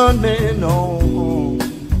done me no harm.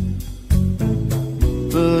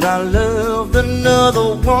 But I loved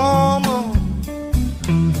another woman,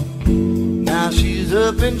 now she's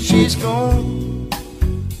up and she's gone.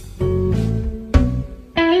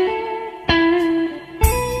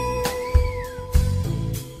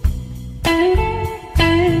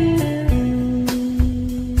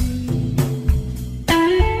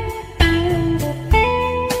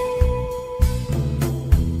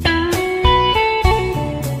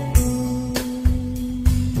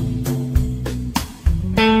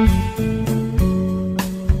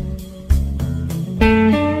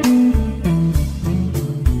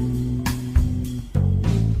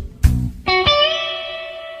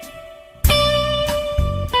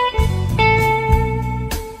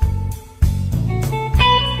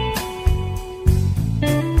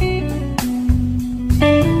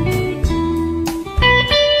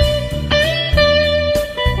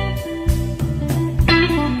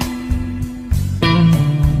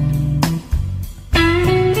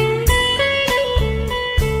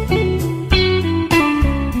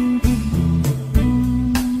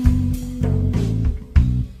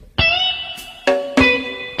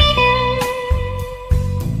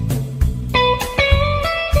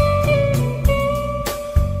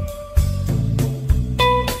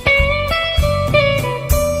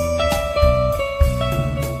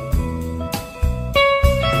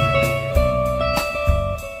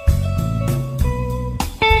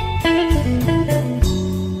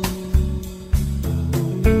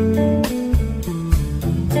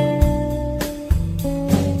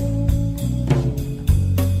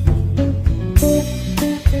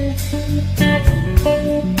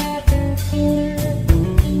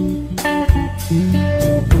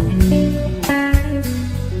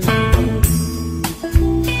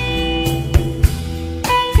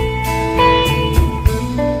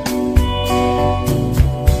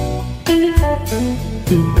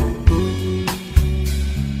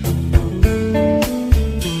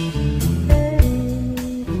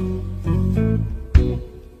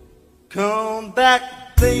 Come back,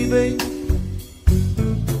 baby,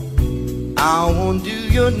 I won't do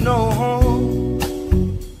you no harm.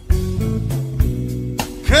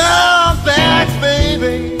 Come back,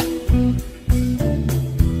 baby,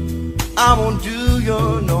 I won't do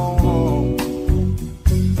you no harm.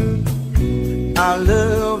 I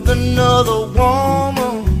loved another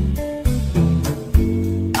woman,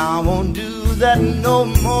 I won't do that no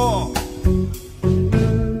more.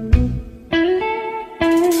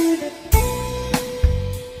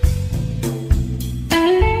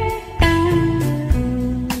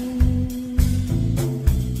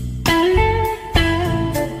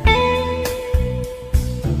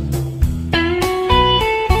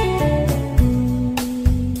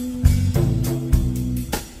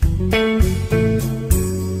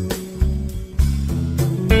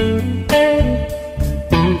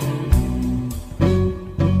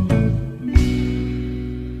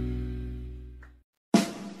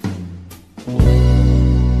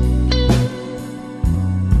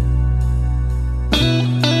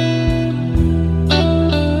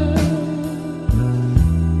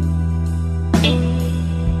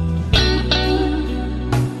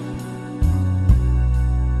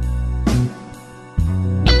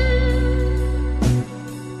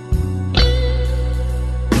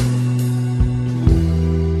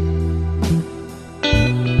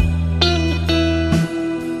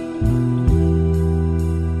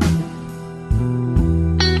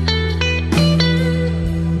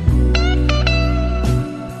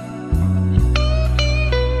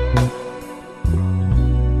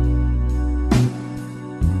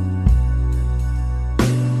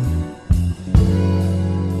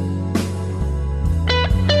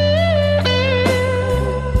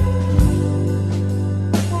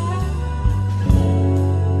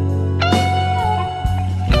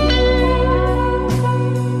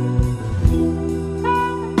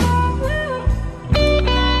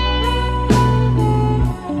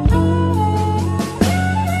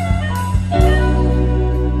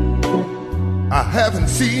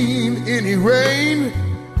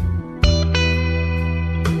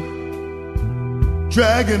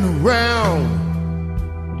 dragging around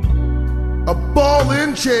a ball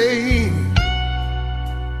and chain.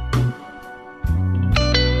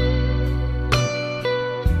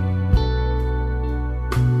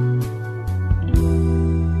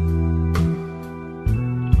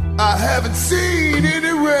 I haven't seen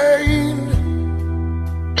any rain,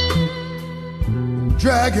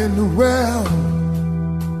 dragging around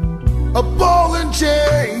a ball and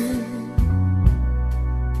chain.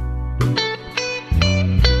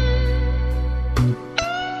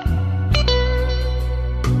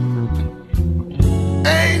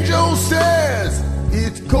 Angel says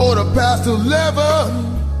it's 11:15.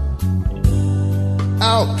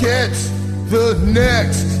 I'll catch the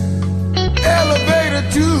next elevator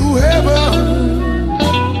to heaven.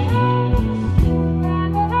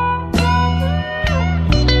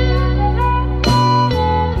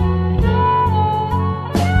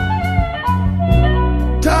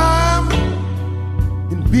 Time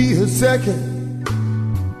can be a second,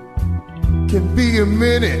 can be a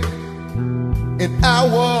minute, an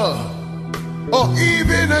hour, or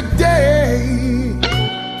even a day.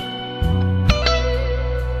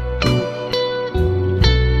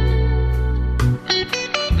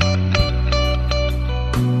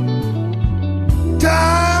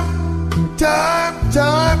 Time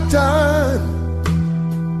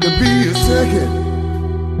can be a second,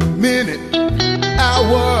 minute,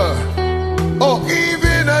 hour, or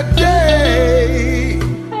even a day.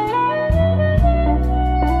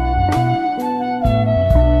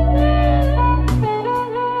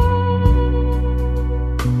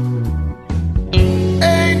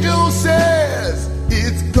 Angel says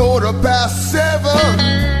it's 7:15.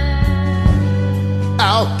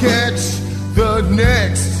 I'll catch the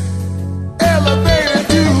next elevator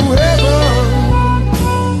to heaven.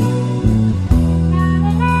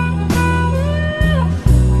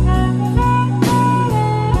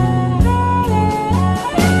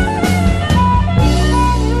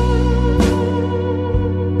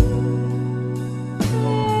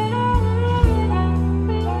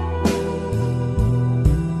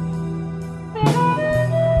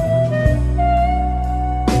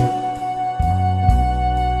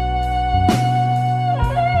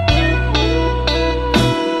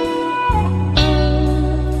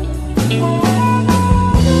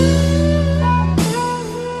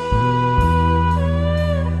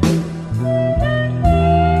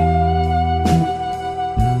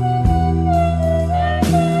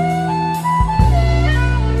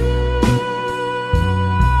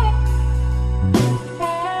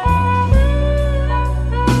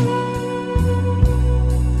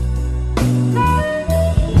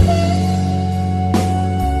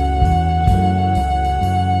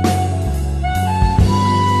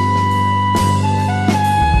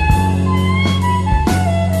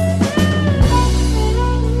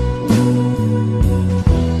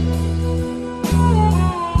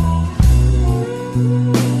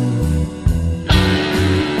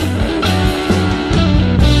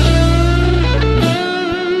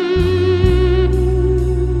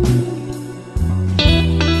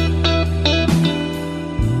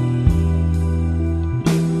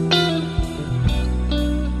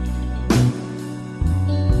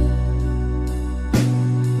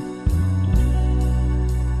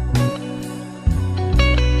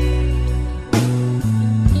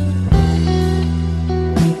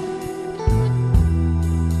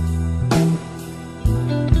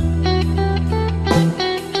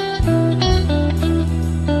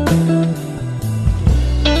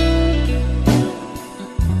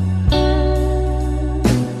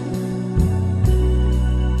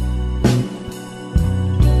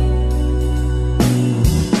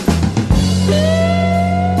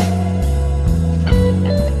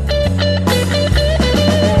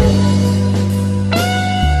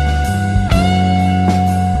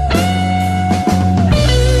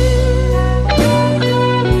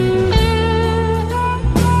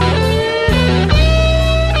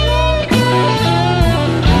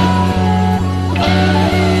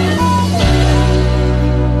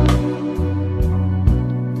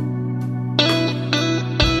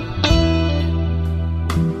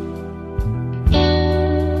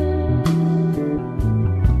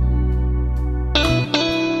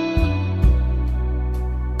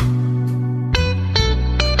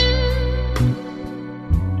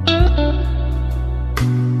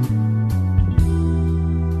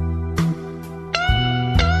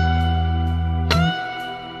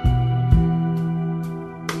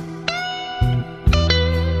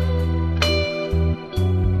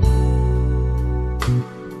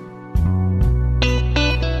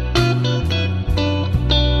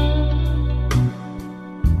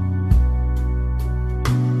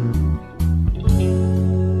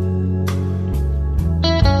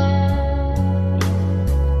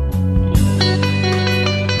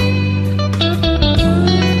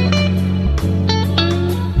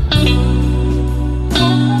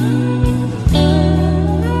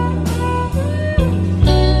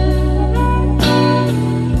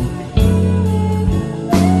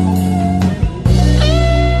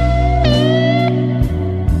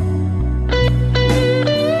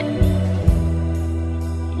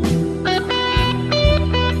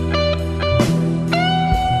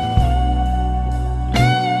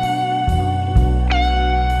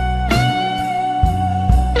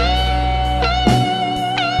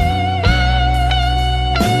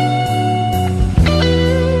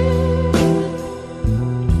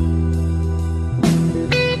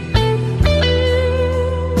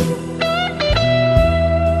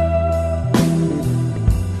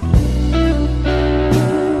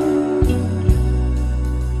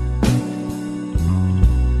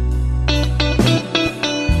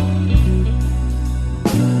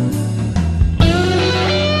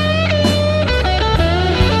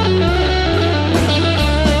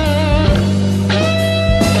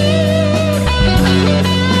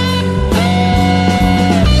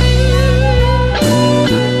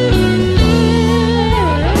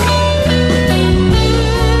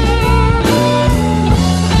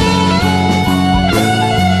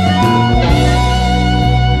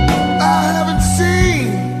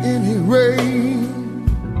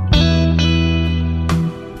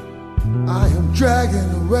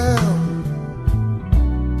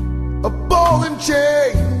 ball and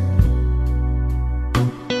chain.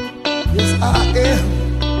 Yes, I am.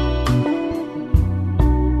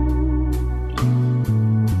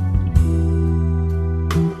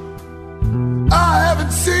 I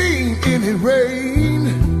haven't seen any rain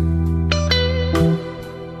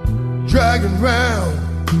dragging round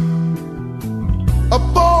a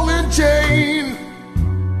ball and chain.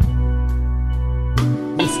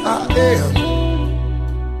 Yes, I am.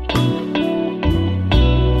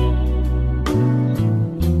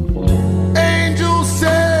 Angel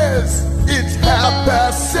says it's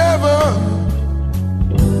 7:30.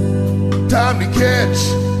 Time to catch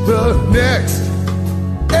the next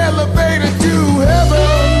elevator to heaven.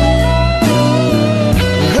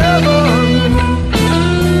 Heaven.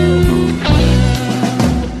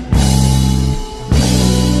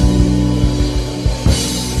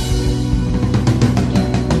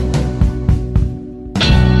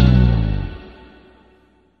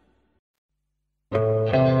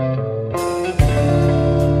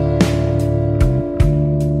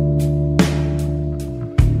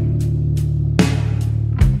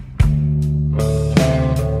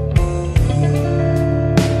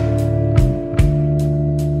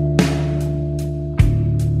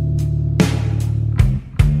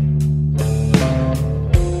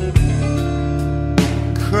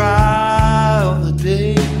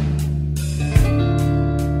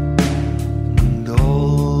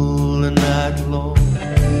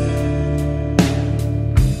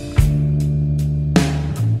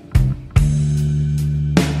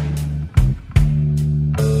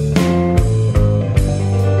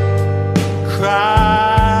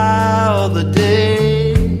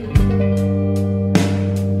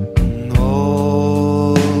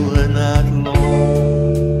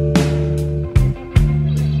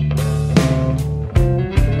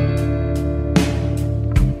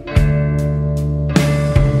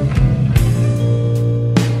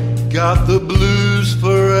 Got the blues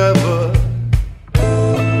forever.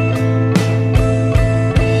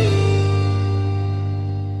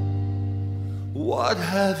 What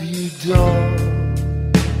have you done?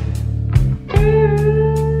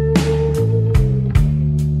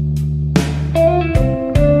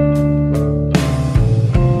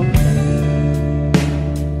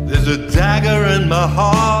 There's a dagger in my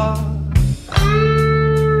heart,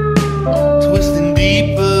 twisting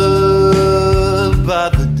deeper by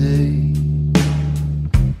the day.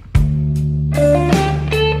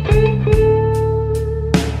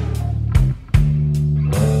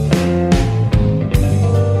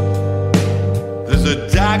 There's a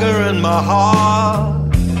dagger in my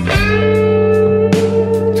heart,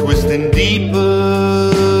 twisting deeper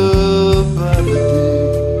by the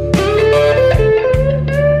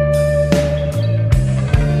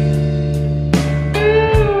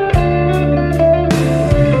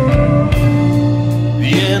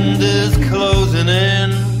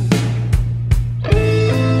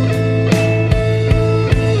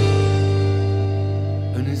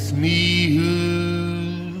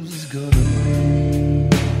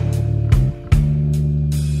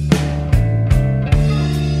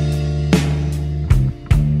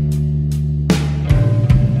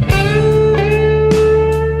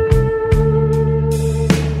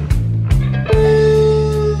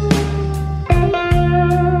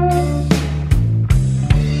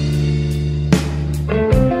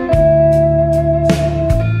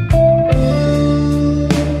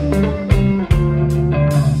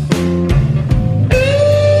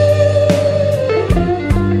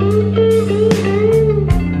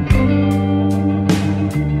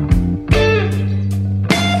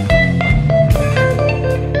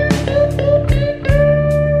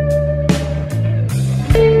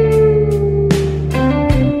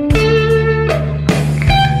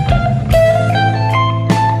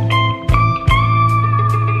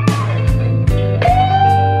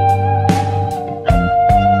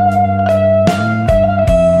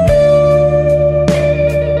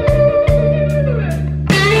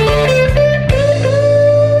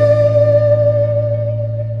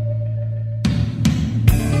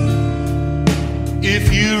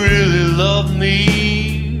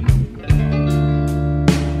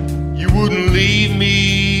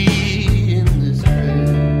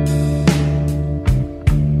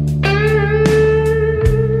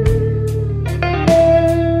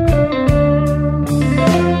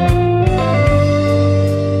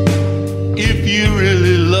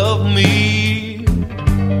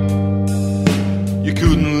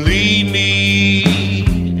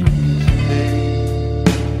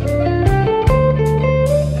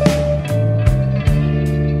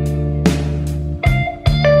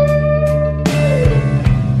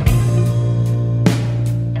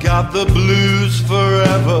the blue. lose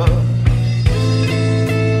forever.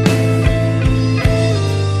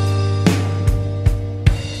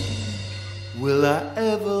 Will I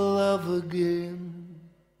ever love again?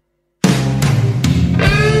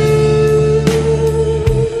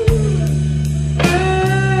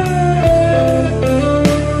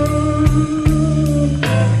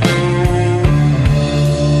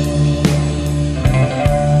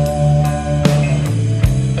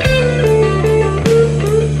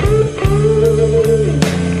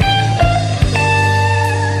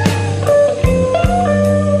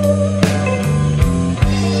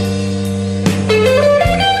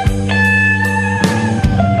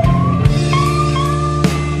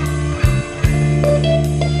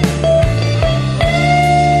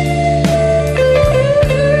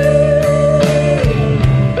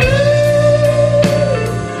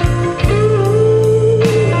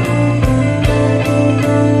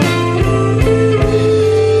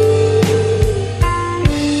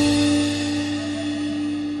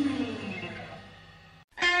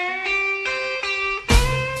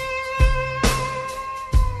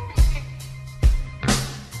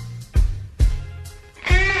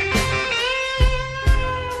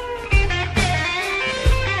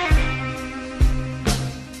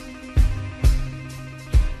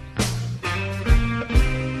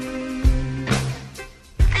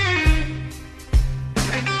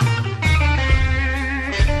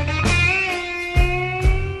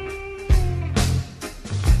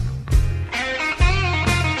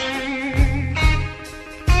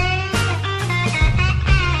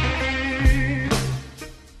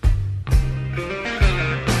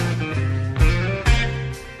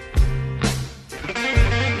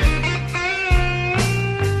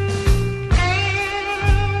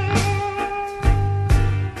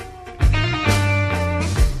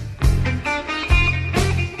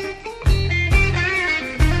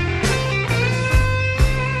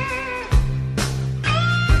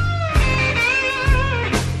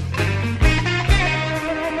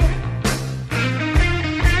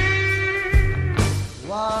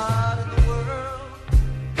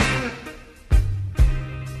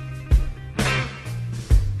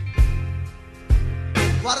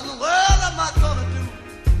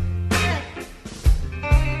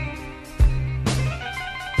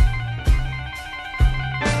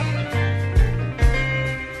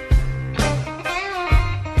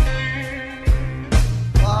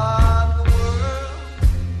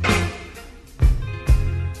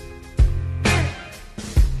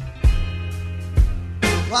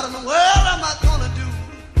 What in the world am I gonna do?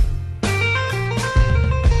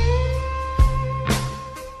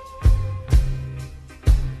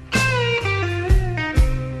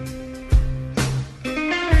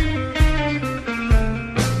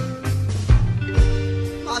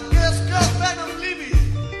 My dear girlfriend, I'm leaving.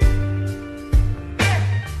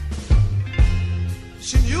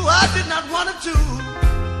 She knew I did not want it to.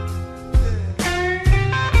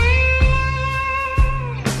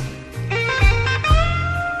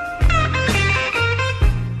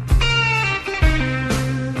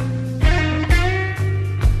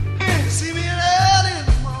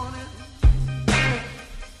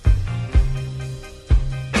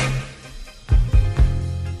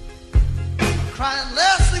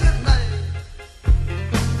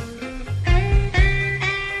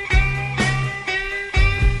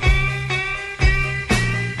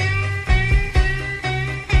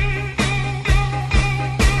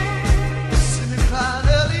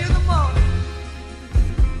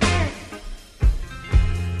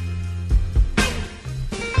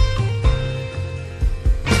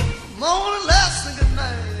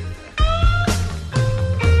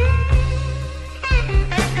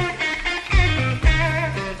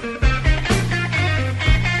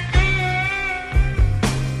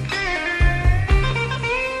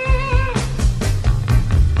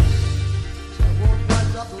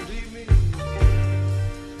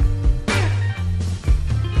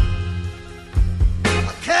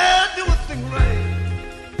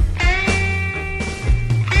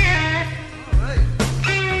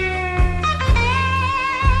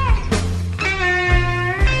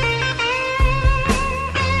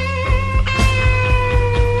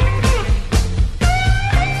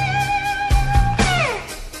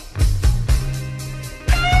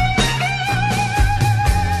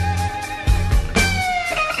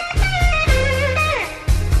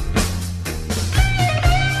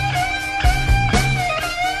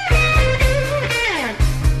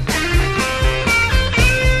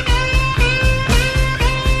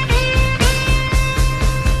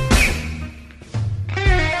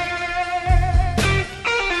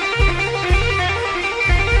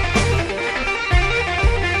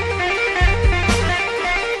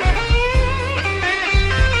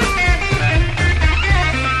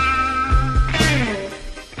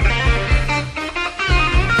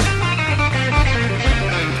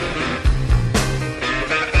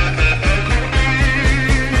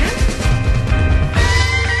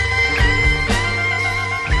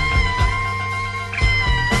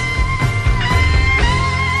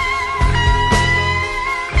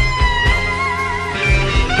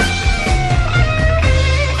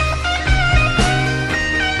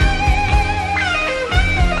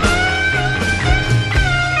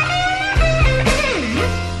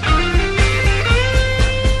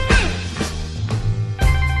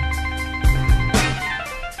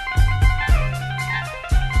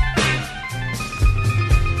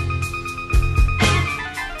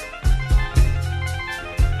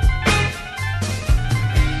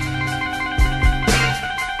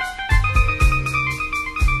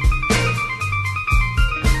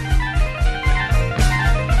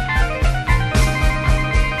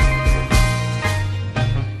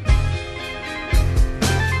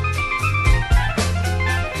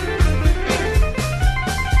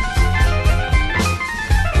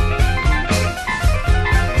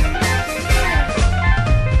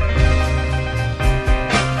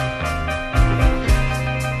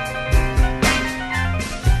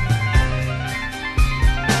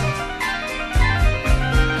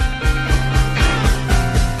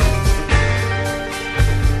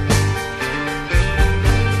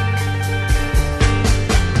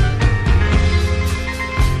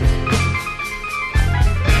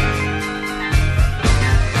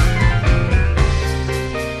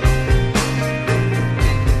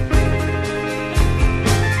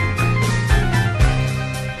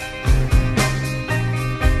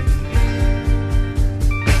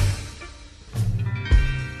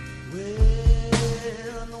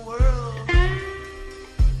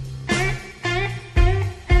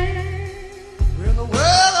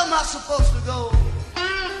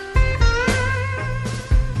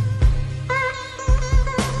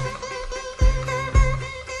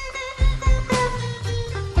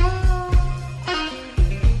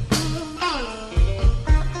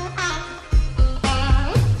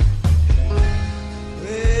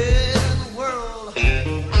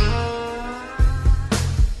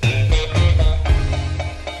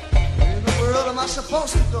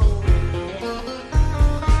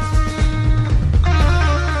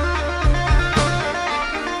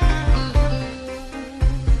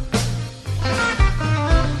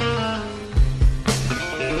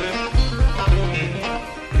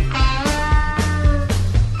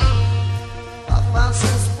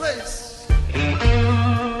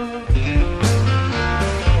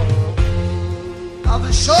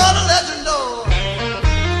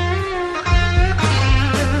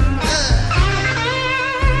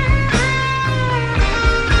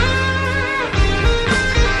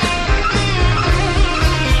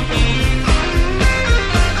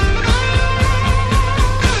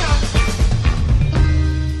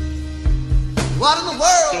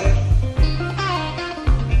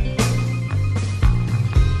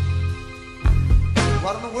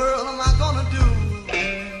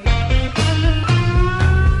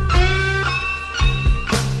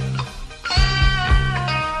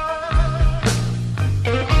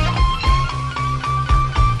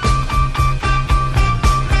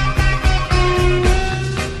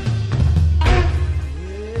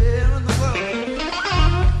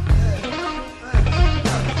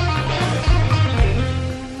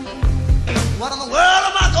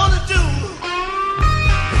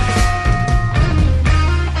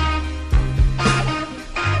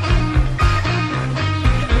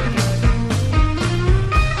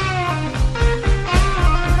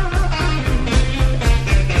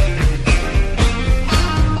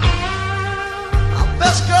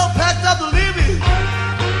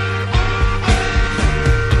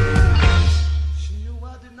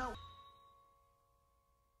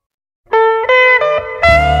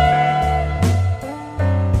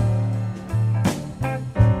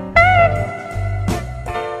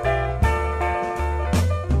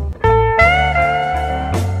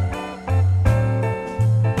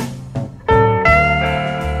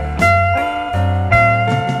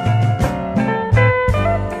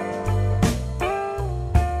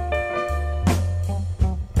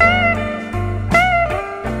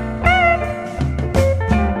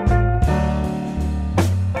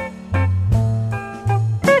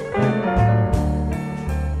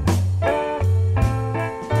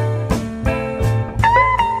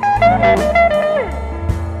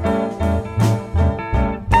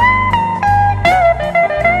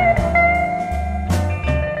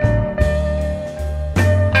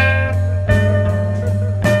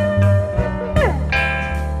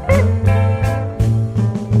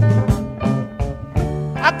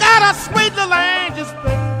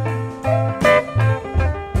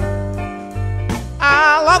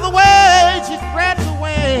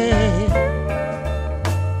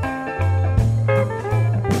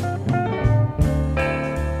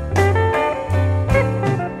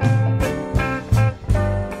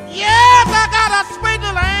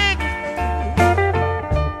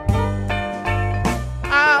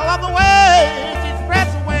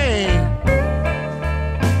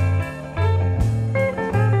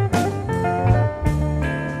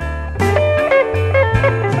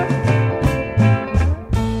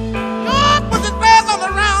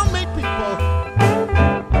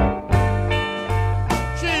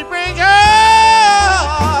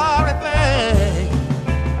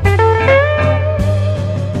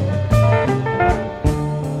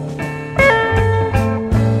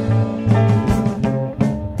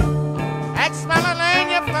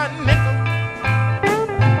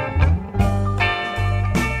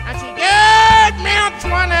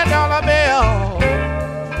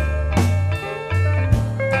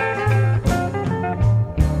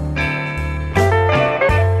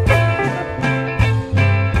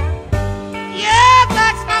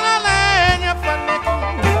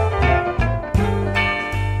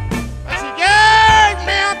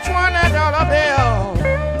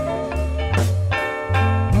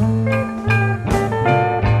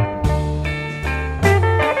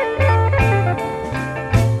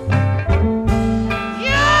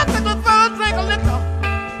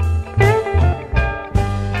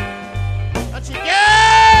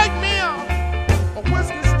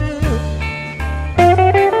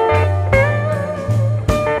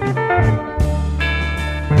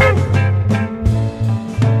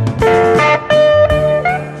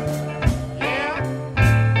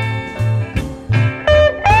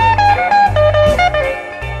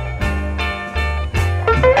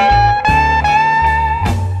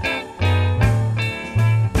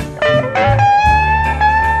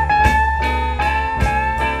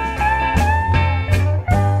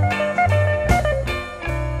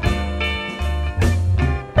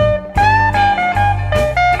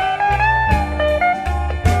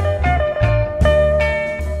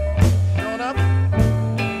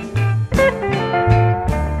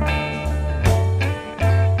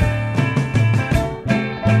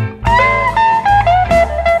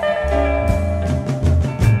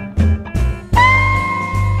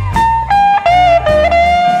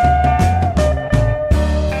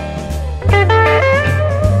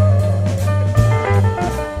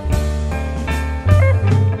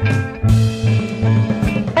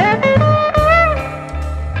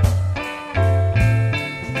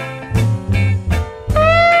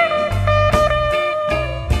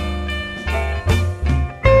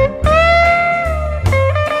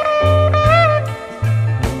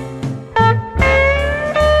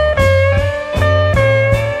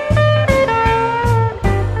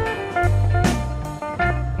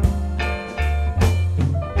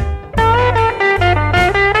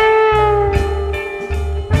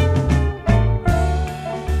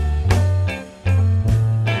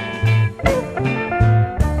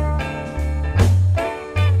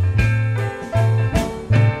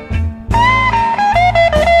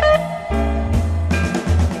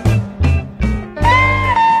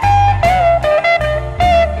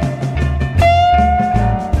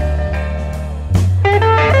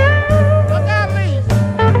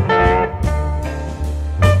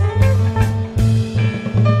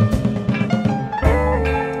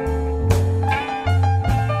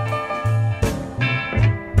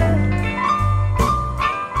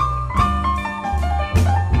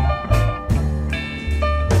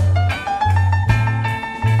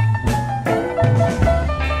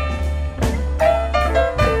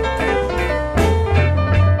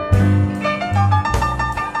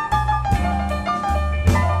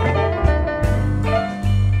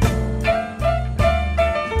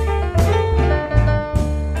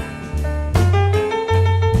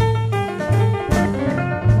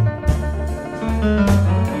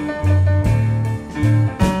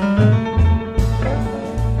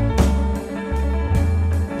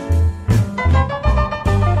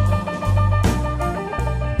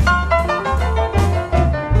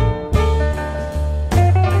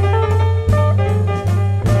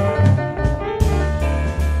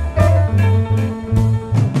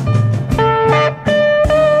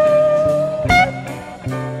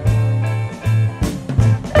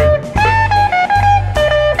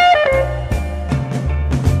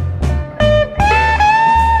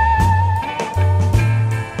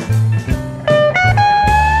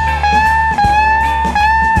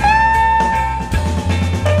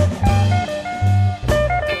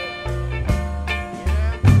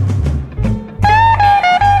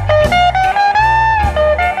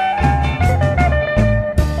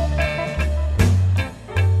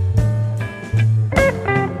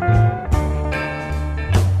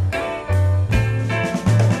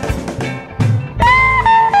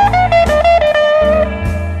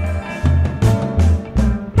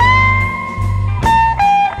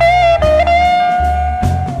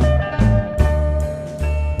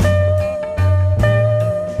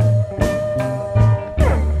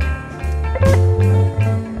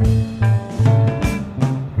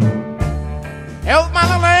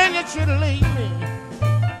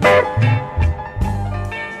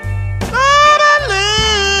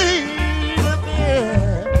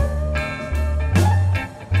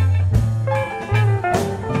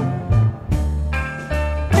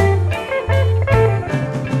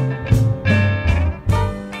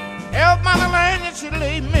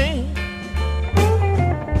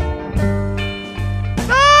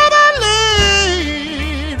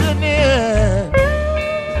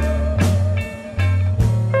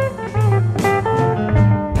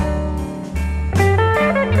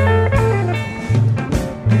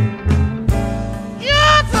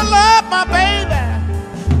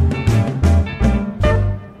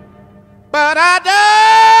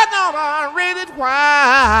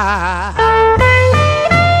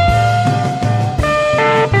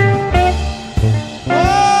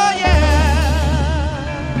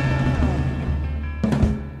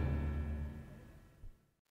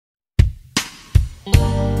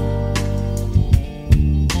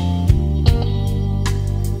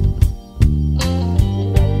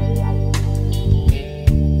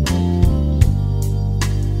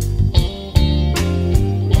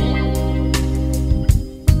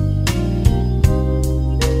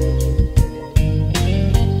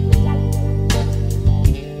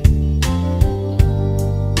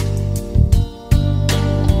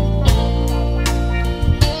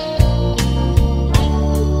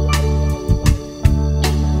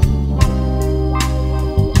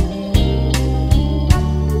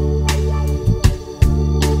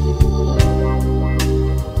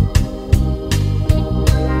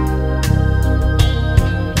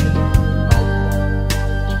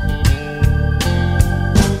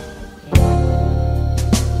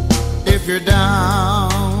 her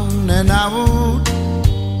down and out,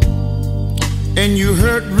 and you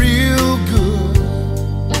hurt real good.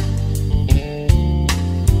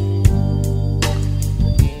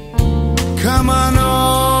 Come on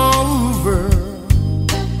over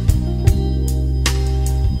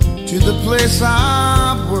to the place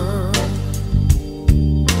I work.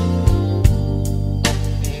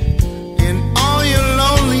 In all your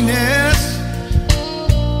loneliness,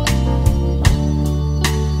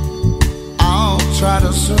 I'll try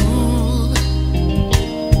to soothe.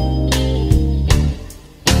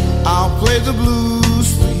 I'll play the blues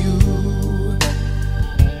for you.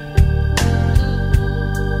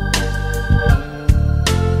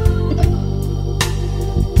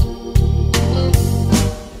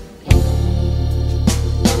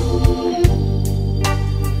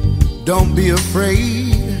 Don't be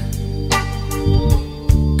afraid,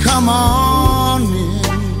 come on in.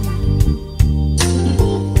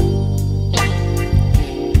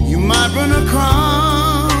 You might run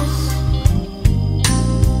across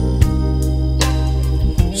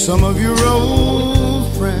some of your old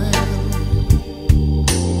friends.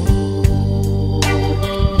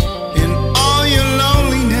 In all your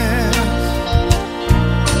loneliness,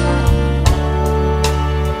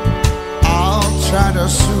 I'll try to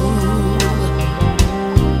soothe.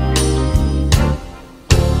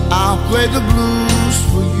 I'll play the blues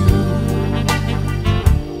for you.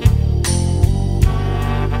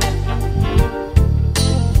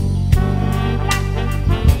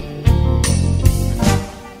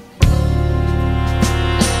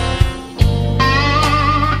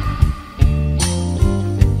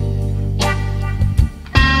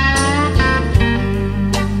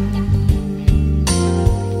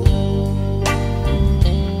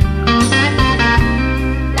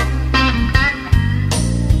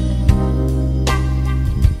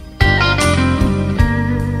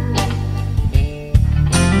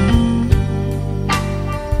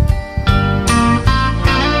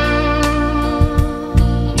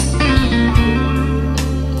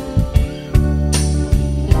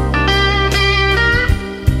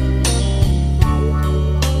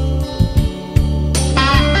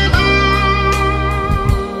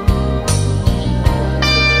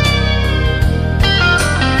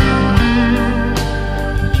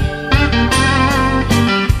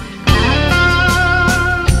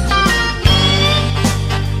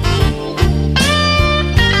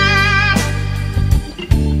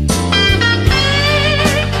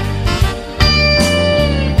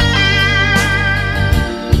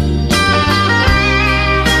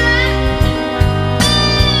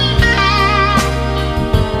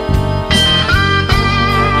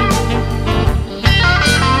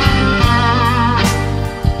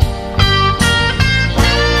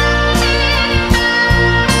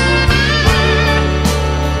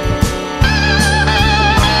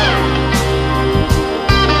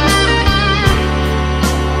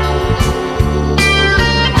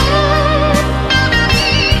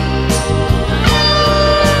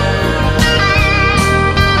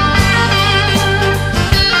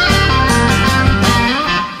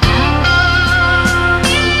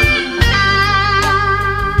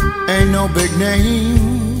 Big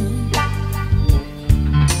name,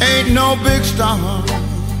 ain't no big star.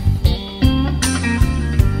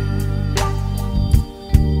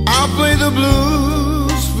 I'll play the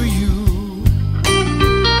blues for you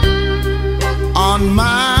on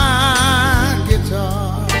my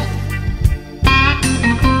guitar.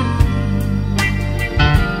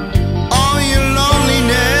 All your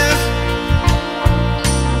loneliness,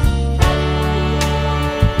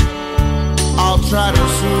 I'll try to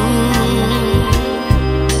soothe.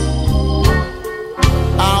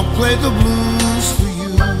 I'll play the blues for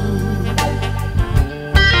you.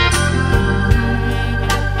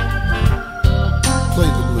 Play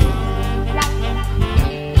the blues.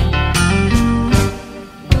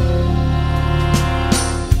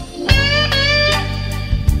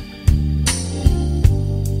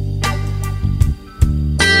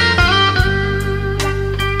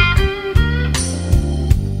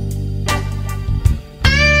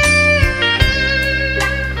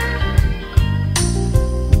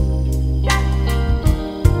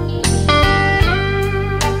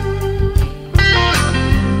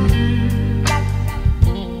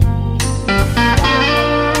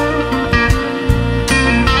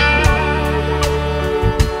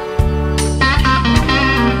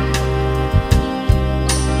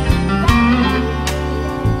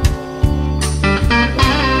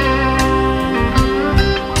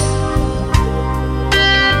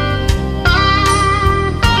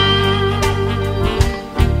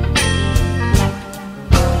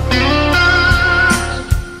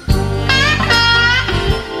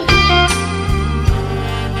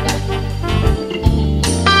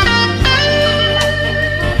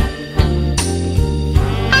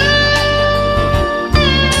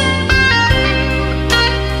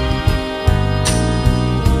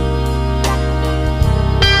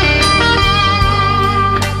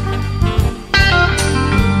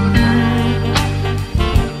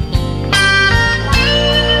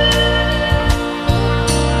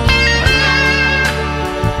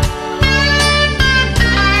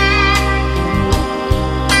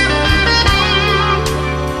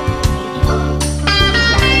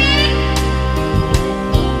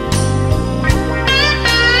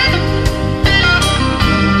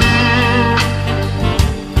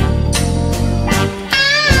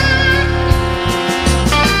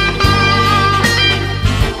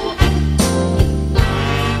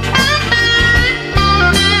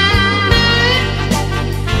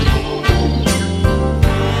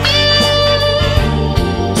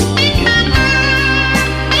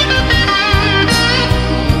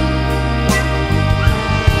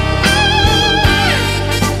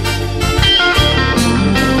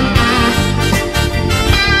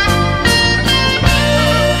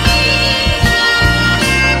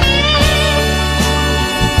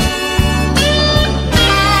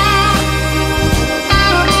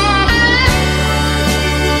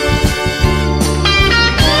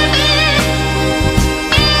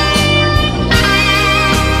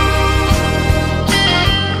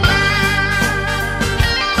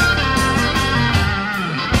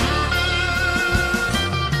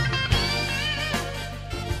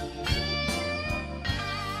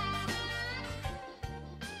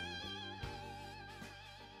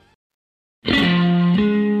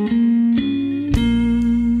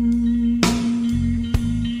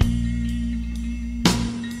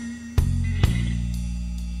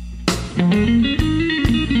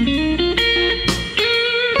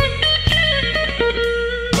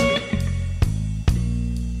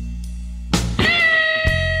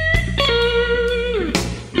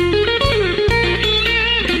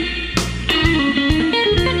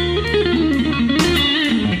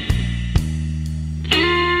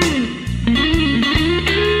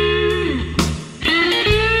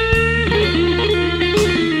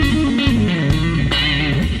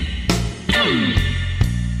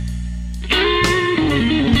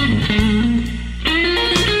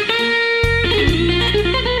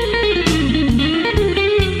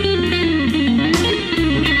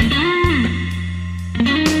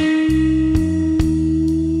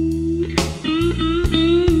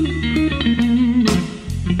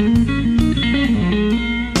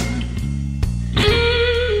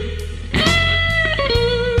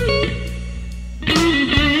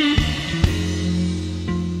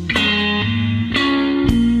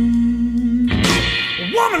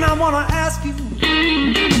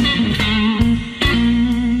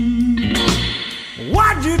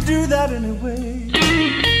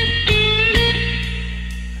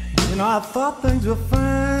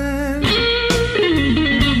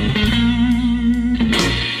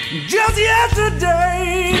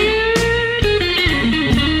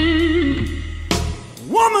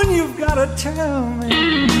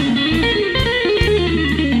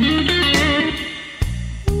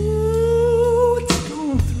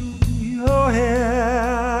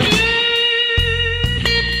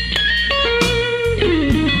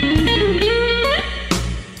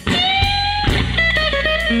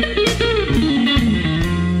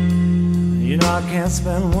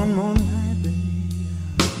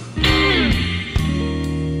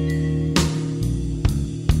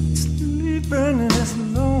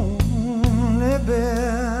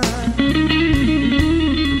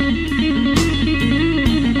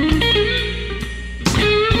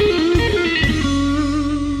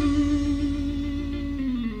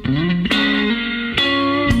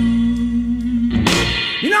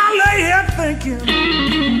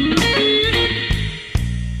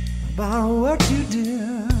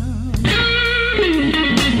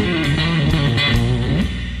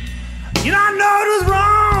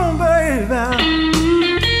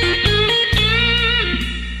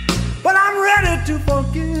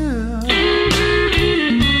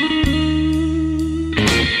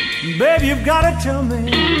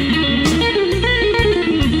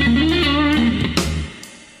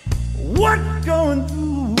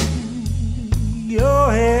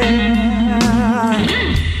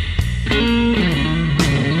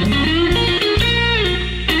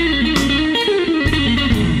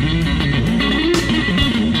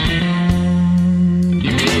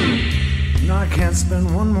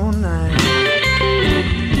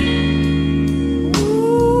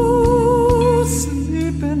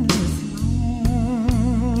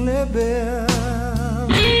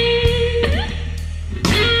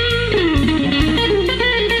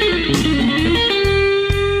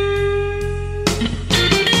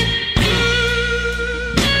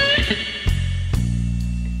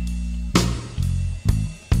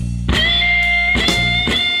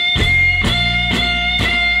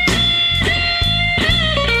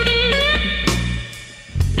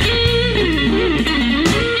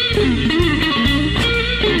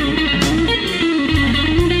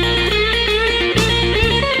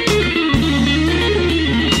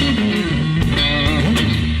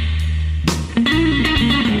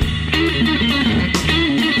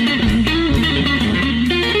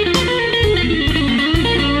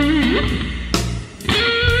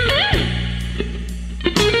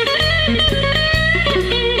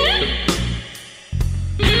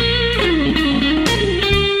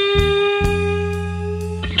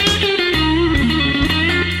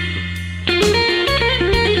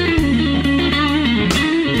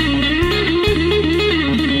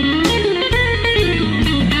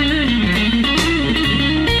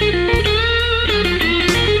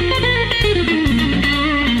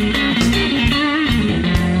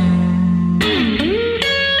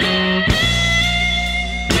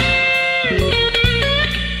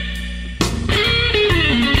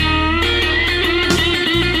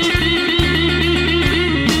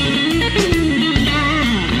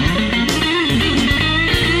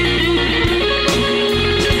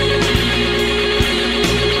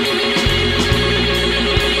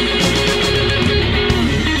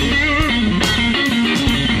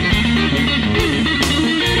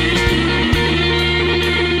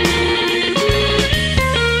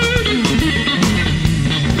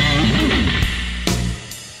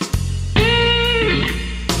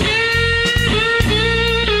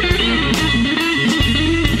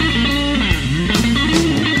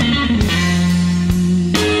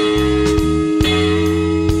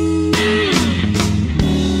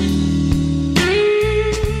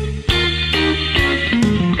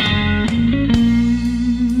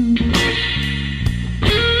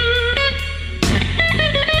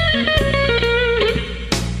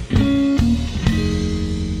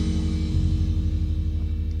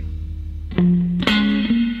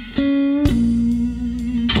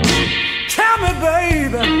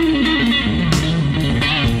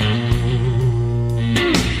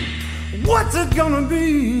 it gonna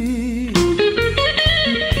be?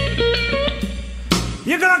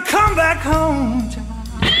 You're gonna come back home, child,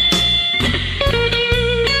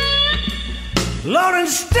 Lord, and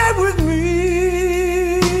stay with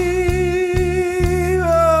me.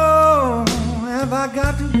 Oh, have I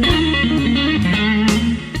got to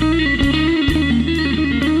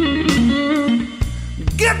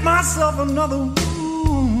get myself another woman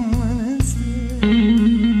instead?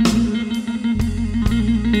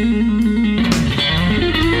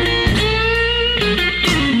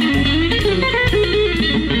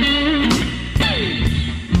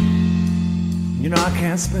 You know, I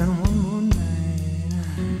can't spend one more night,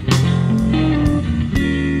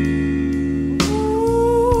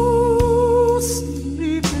 ooh,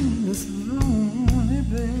 sleeping in this lonely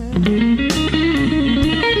bed.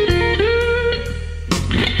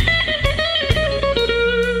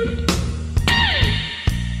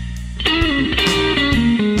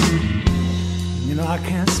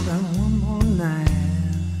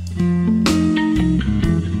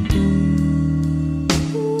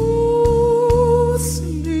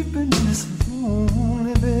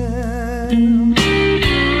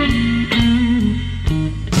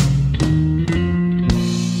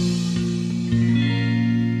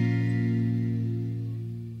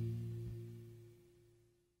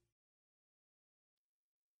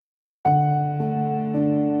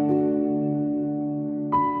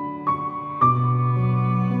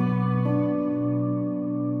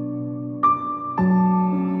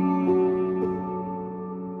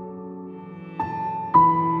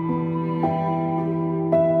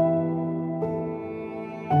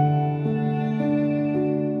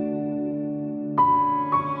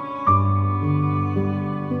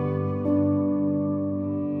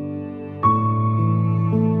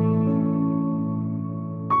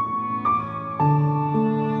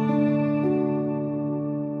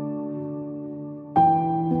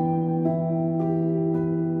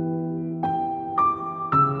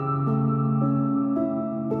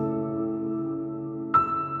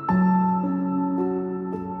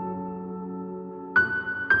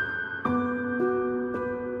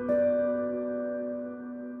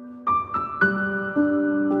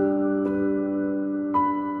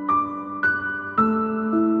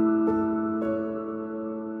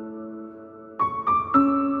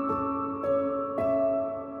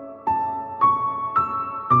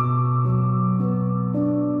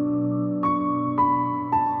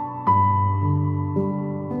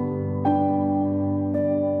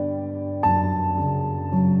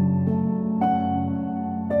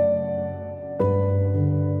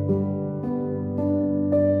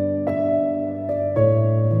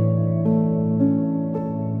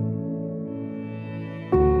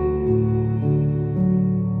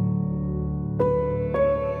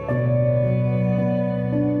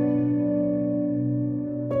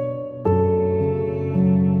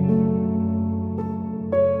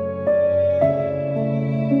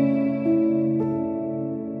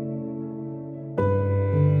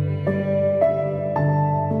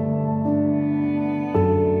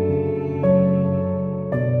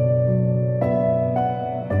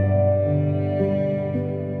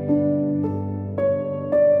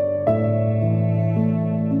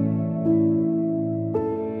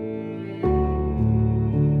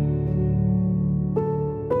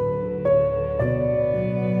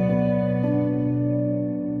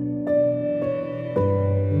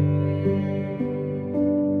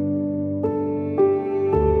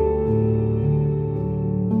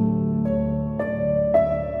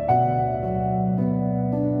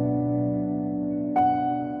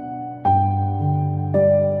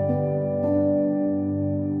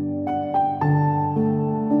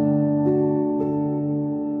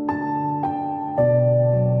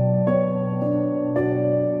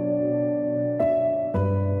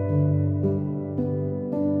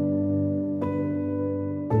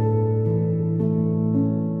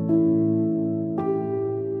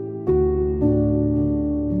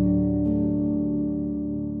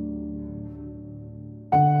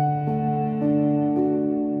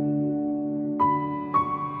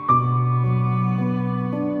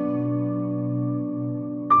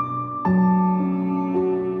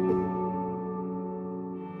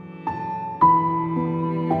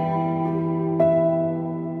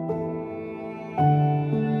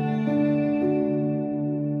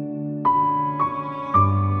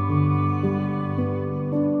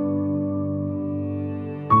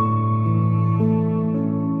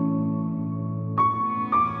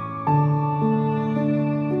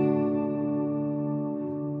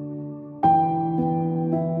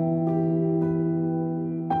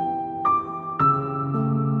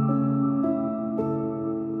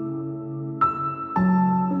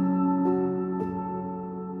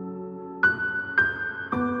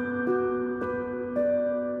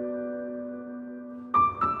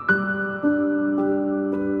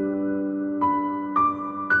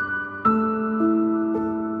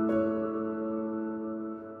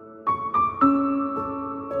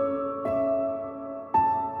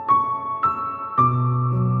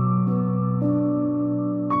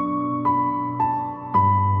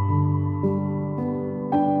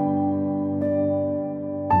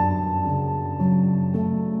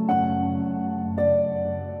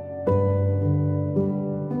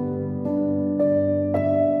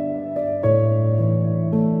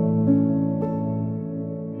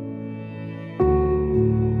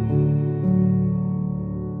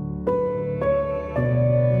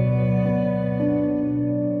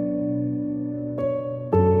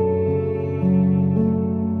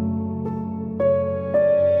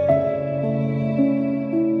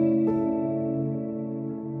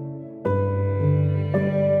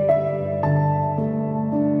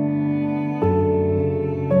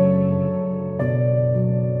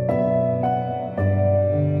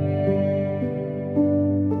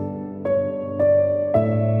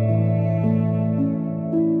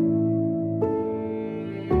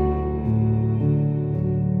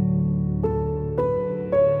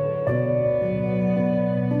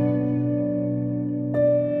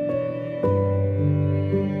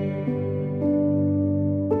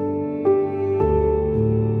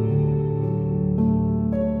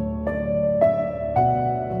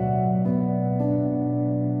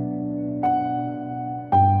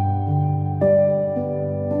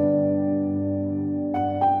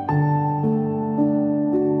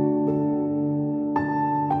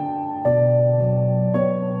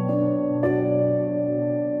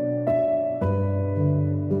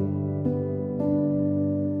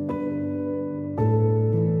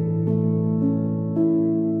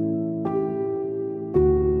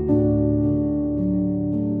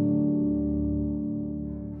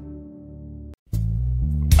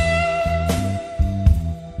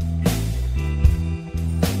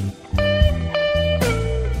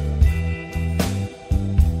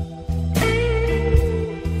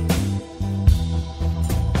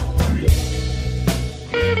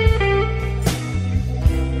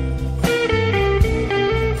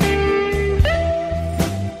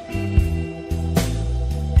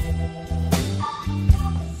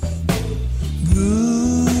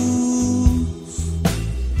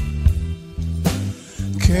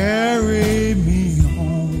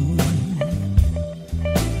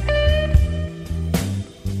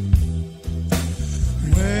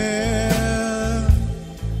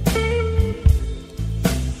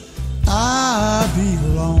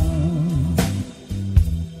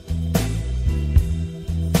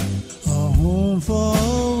 far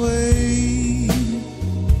away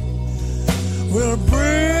will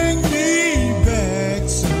bring me back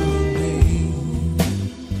someday.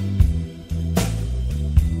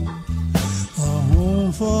 A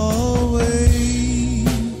home far away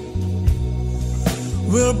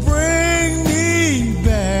will bring me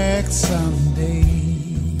back someday.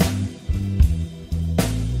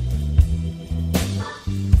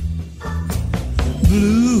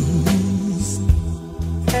 Blues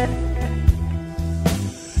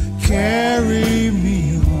carry me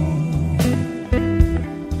home.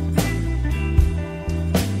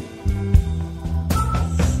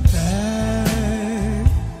 Back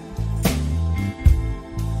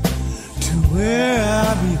to where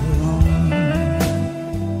I belong.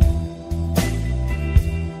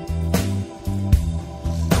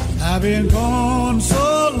 I've been gone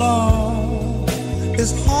so long,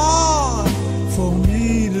 it's hard for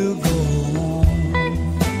me to go on.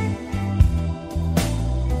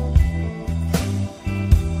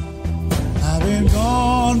 I've been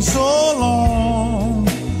gone so long,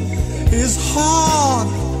 it's hard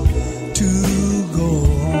to go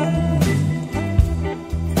on.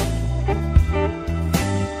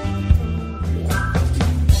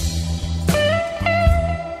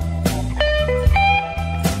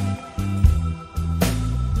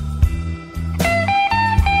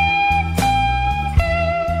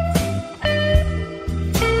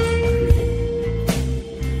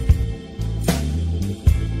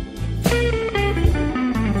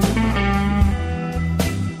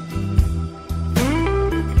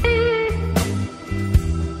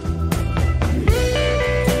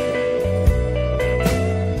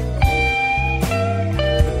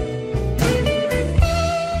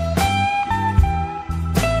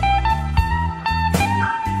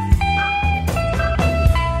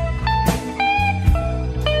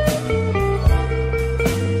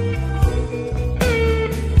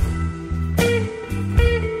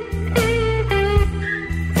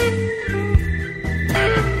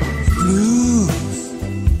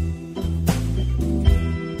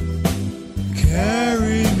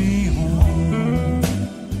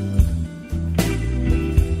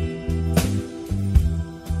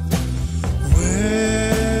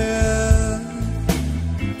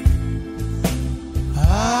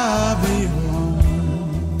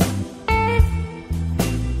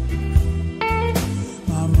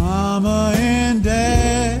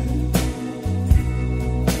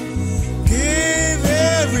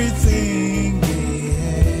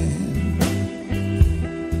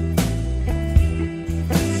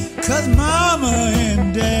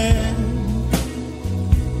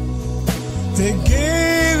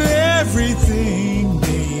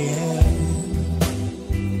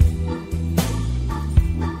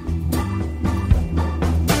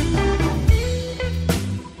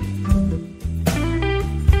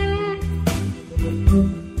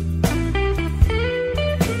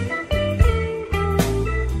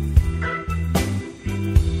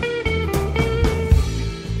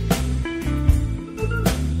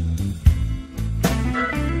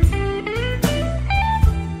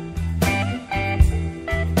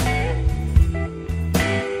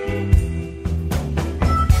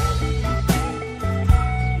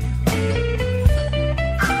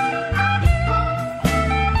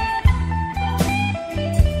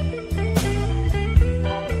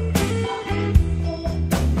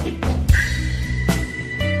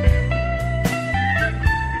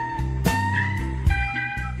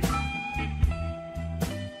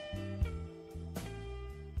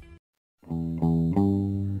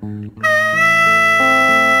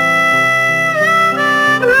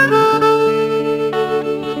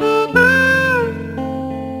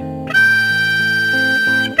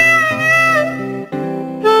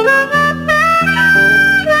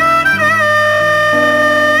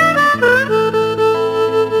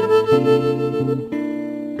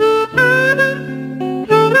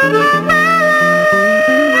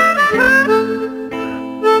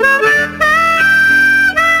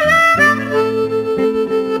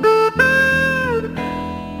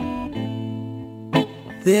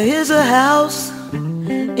 There is a house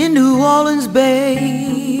in New Orleans,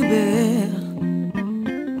 baby,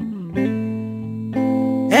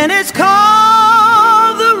 and it's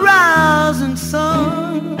called the Rising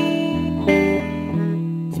Sun.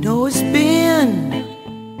 You know it's been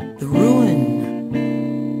the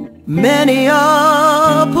ruin many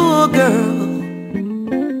a poor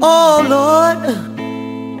girl. Oh Lord,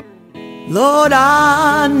 Lord,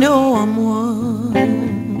 I know I'm one.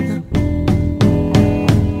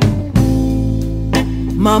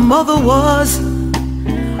 My mother was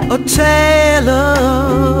a tailor,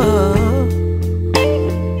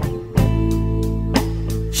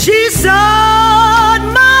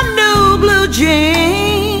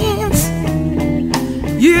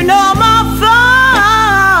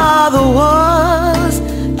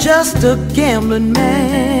 just a gambling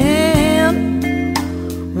man,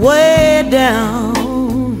 way down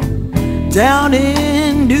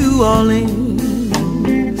in New Orleans.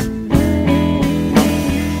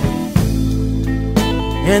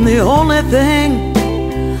 And the only thing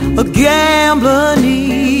a gambler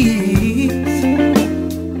needs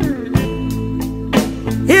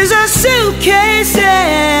is a suitcase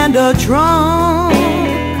and a trunk.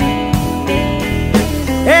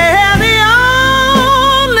 And the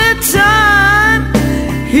only time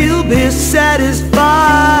he'll be satisfied,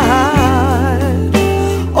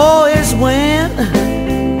 oh, is when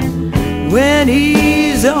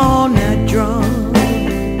he's on that drum.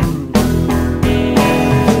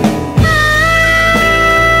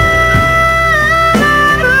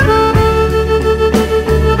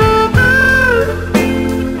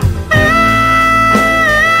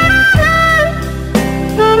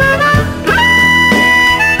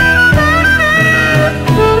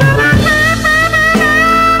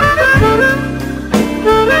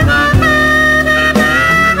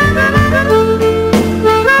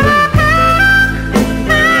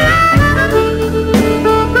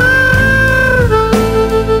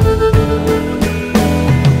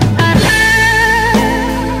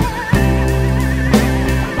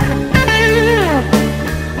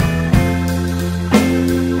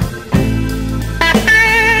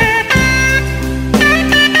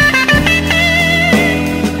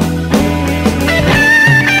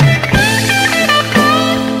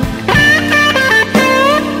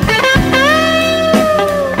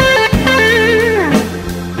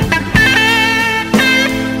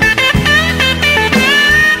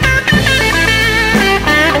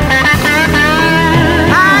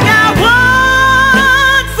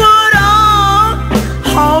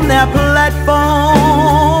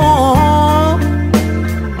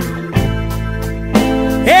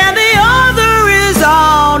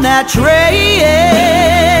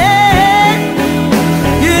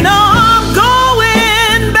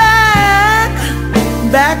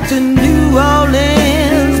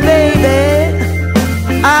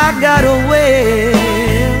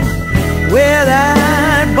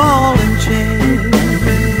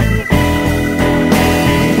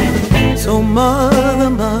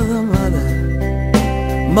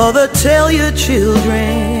 Mother, tell your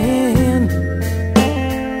children,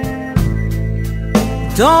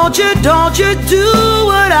 don't you do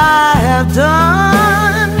what I have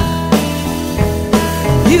done.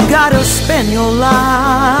 You gotta spend your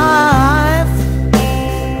life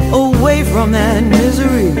away from that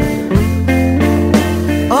misery.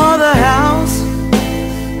 Oh, the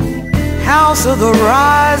house of the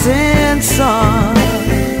rising sun.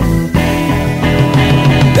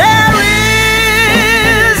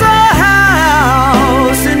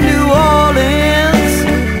 In New Orleans,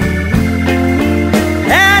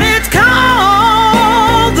 and it's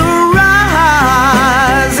called the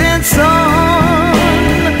Rising Sun.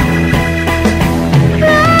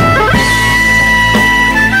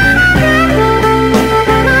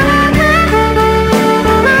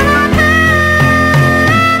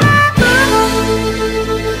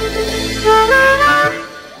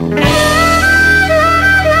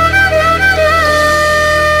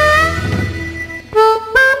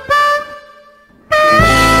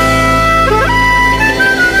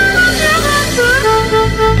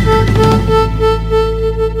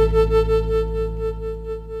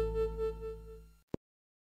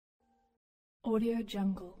 Audio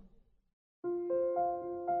Jungle.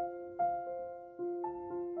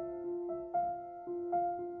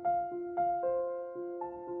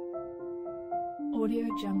 Audio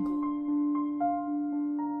Jungle.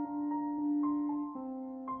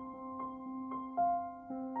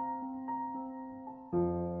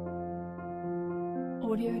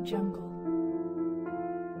 Audio Jungle.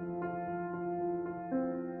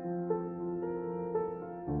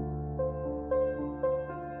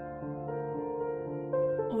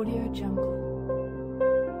 Audio Jungle.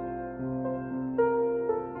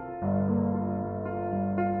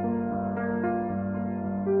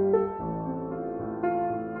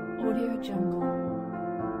 Audio Jungle.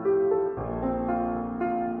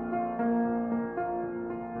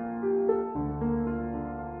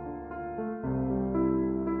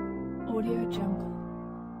 Audio Jungle.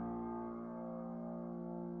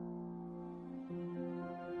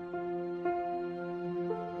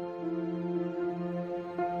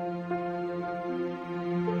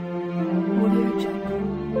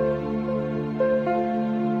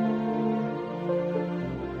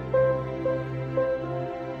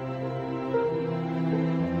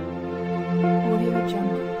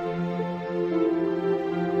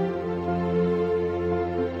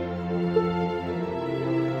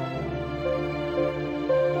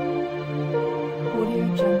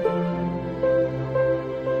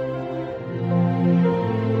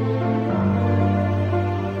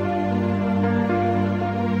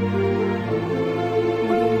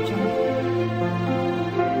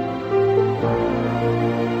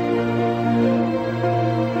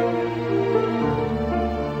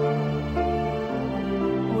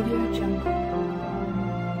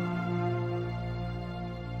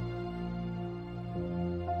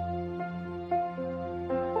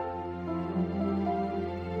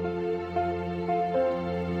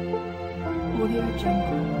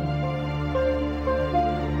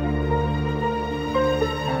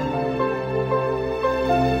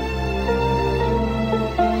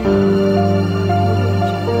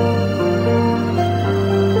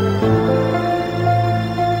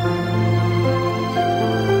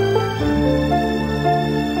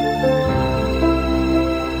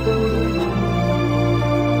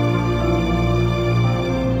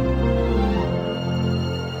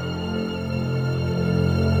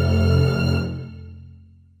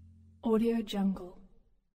 Audio Jungle.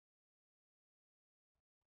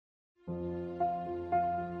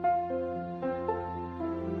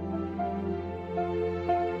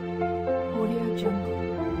 Audio Jungle.